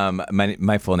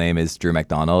 My full name is Drew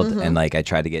McDonald, and like I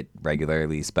tried to get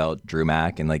regularly spelled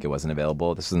Drumaq, and like it wasn't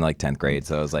available. This was in like 10th grade,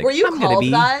 so I was like, Were you I'm gonna called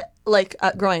be. that like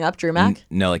growing up, Drumaq?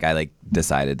 No, like I like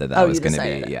decided that Oh, was you gonna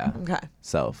decided be it. Okay.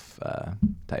 self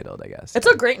titled, I guess. It's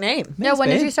a great name. Yeah, when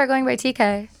did babe. you start going by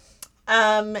TK?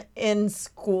 In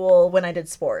school when I did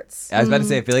sports. I was about to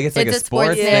say, I feel like it's like It's a a sports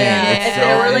sports thing. thing. Yeah. It's If so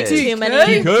there were like big. too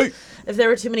many, TK. if there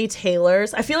were too many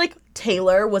Taylors, I feel like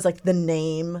Taylor was like the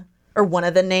name or one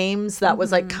of the names that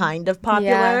was like kind of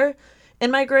popular in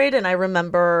my grade. And I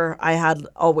remember I had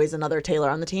always another Taylor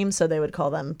on the team, so they would call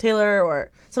them Taylor,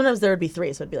 or sometimes there would be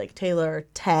three, so it'd be like Taylor,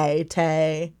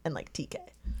 Tay, and like TK.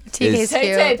 TK's cute.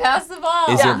 Tay, pass the ball.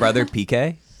 Is your brother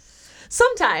PK?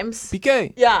 Sometimes.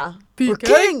 PK. Yeah. We're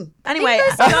king. Anyway,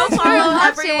 go follow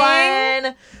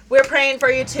everyone. We're praying for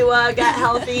you to get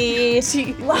healthy.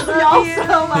 Love y'all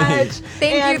so much.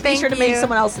 Thank you, Be thank sure to make you.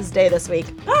 someone else's day this week.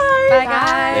 Bye. Bye,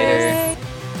 guys. Later.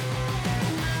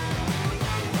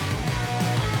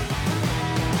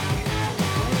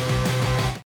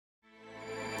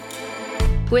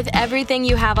 With everything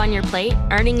you have on your plate,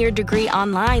 earning your degree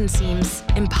online seems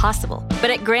impossible. But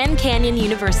at Grand Canyon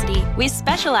University, we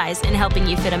specialize in helping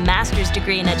you fit a master's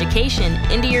degree in education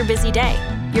into your busy day.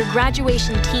 Your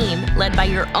graduation team, led by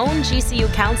your own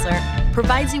GCU counselor,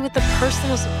 provides you with the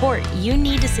personal support you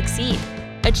need to succeed.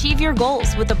 Achieve your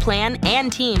goals with a plan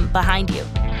and team behind you.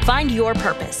 Find your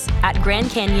purpose at Grand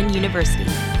Canyon University.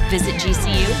 Visit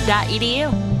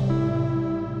gcu.edu.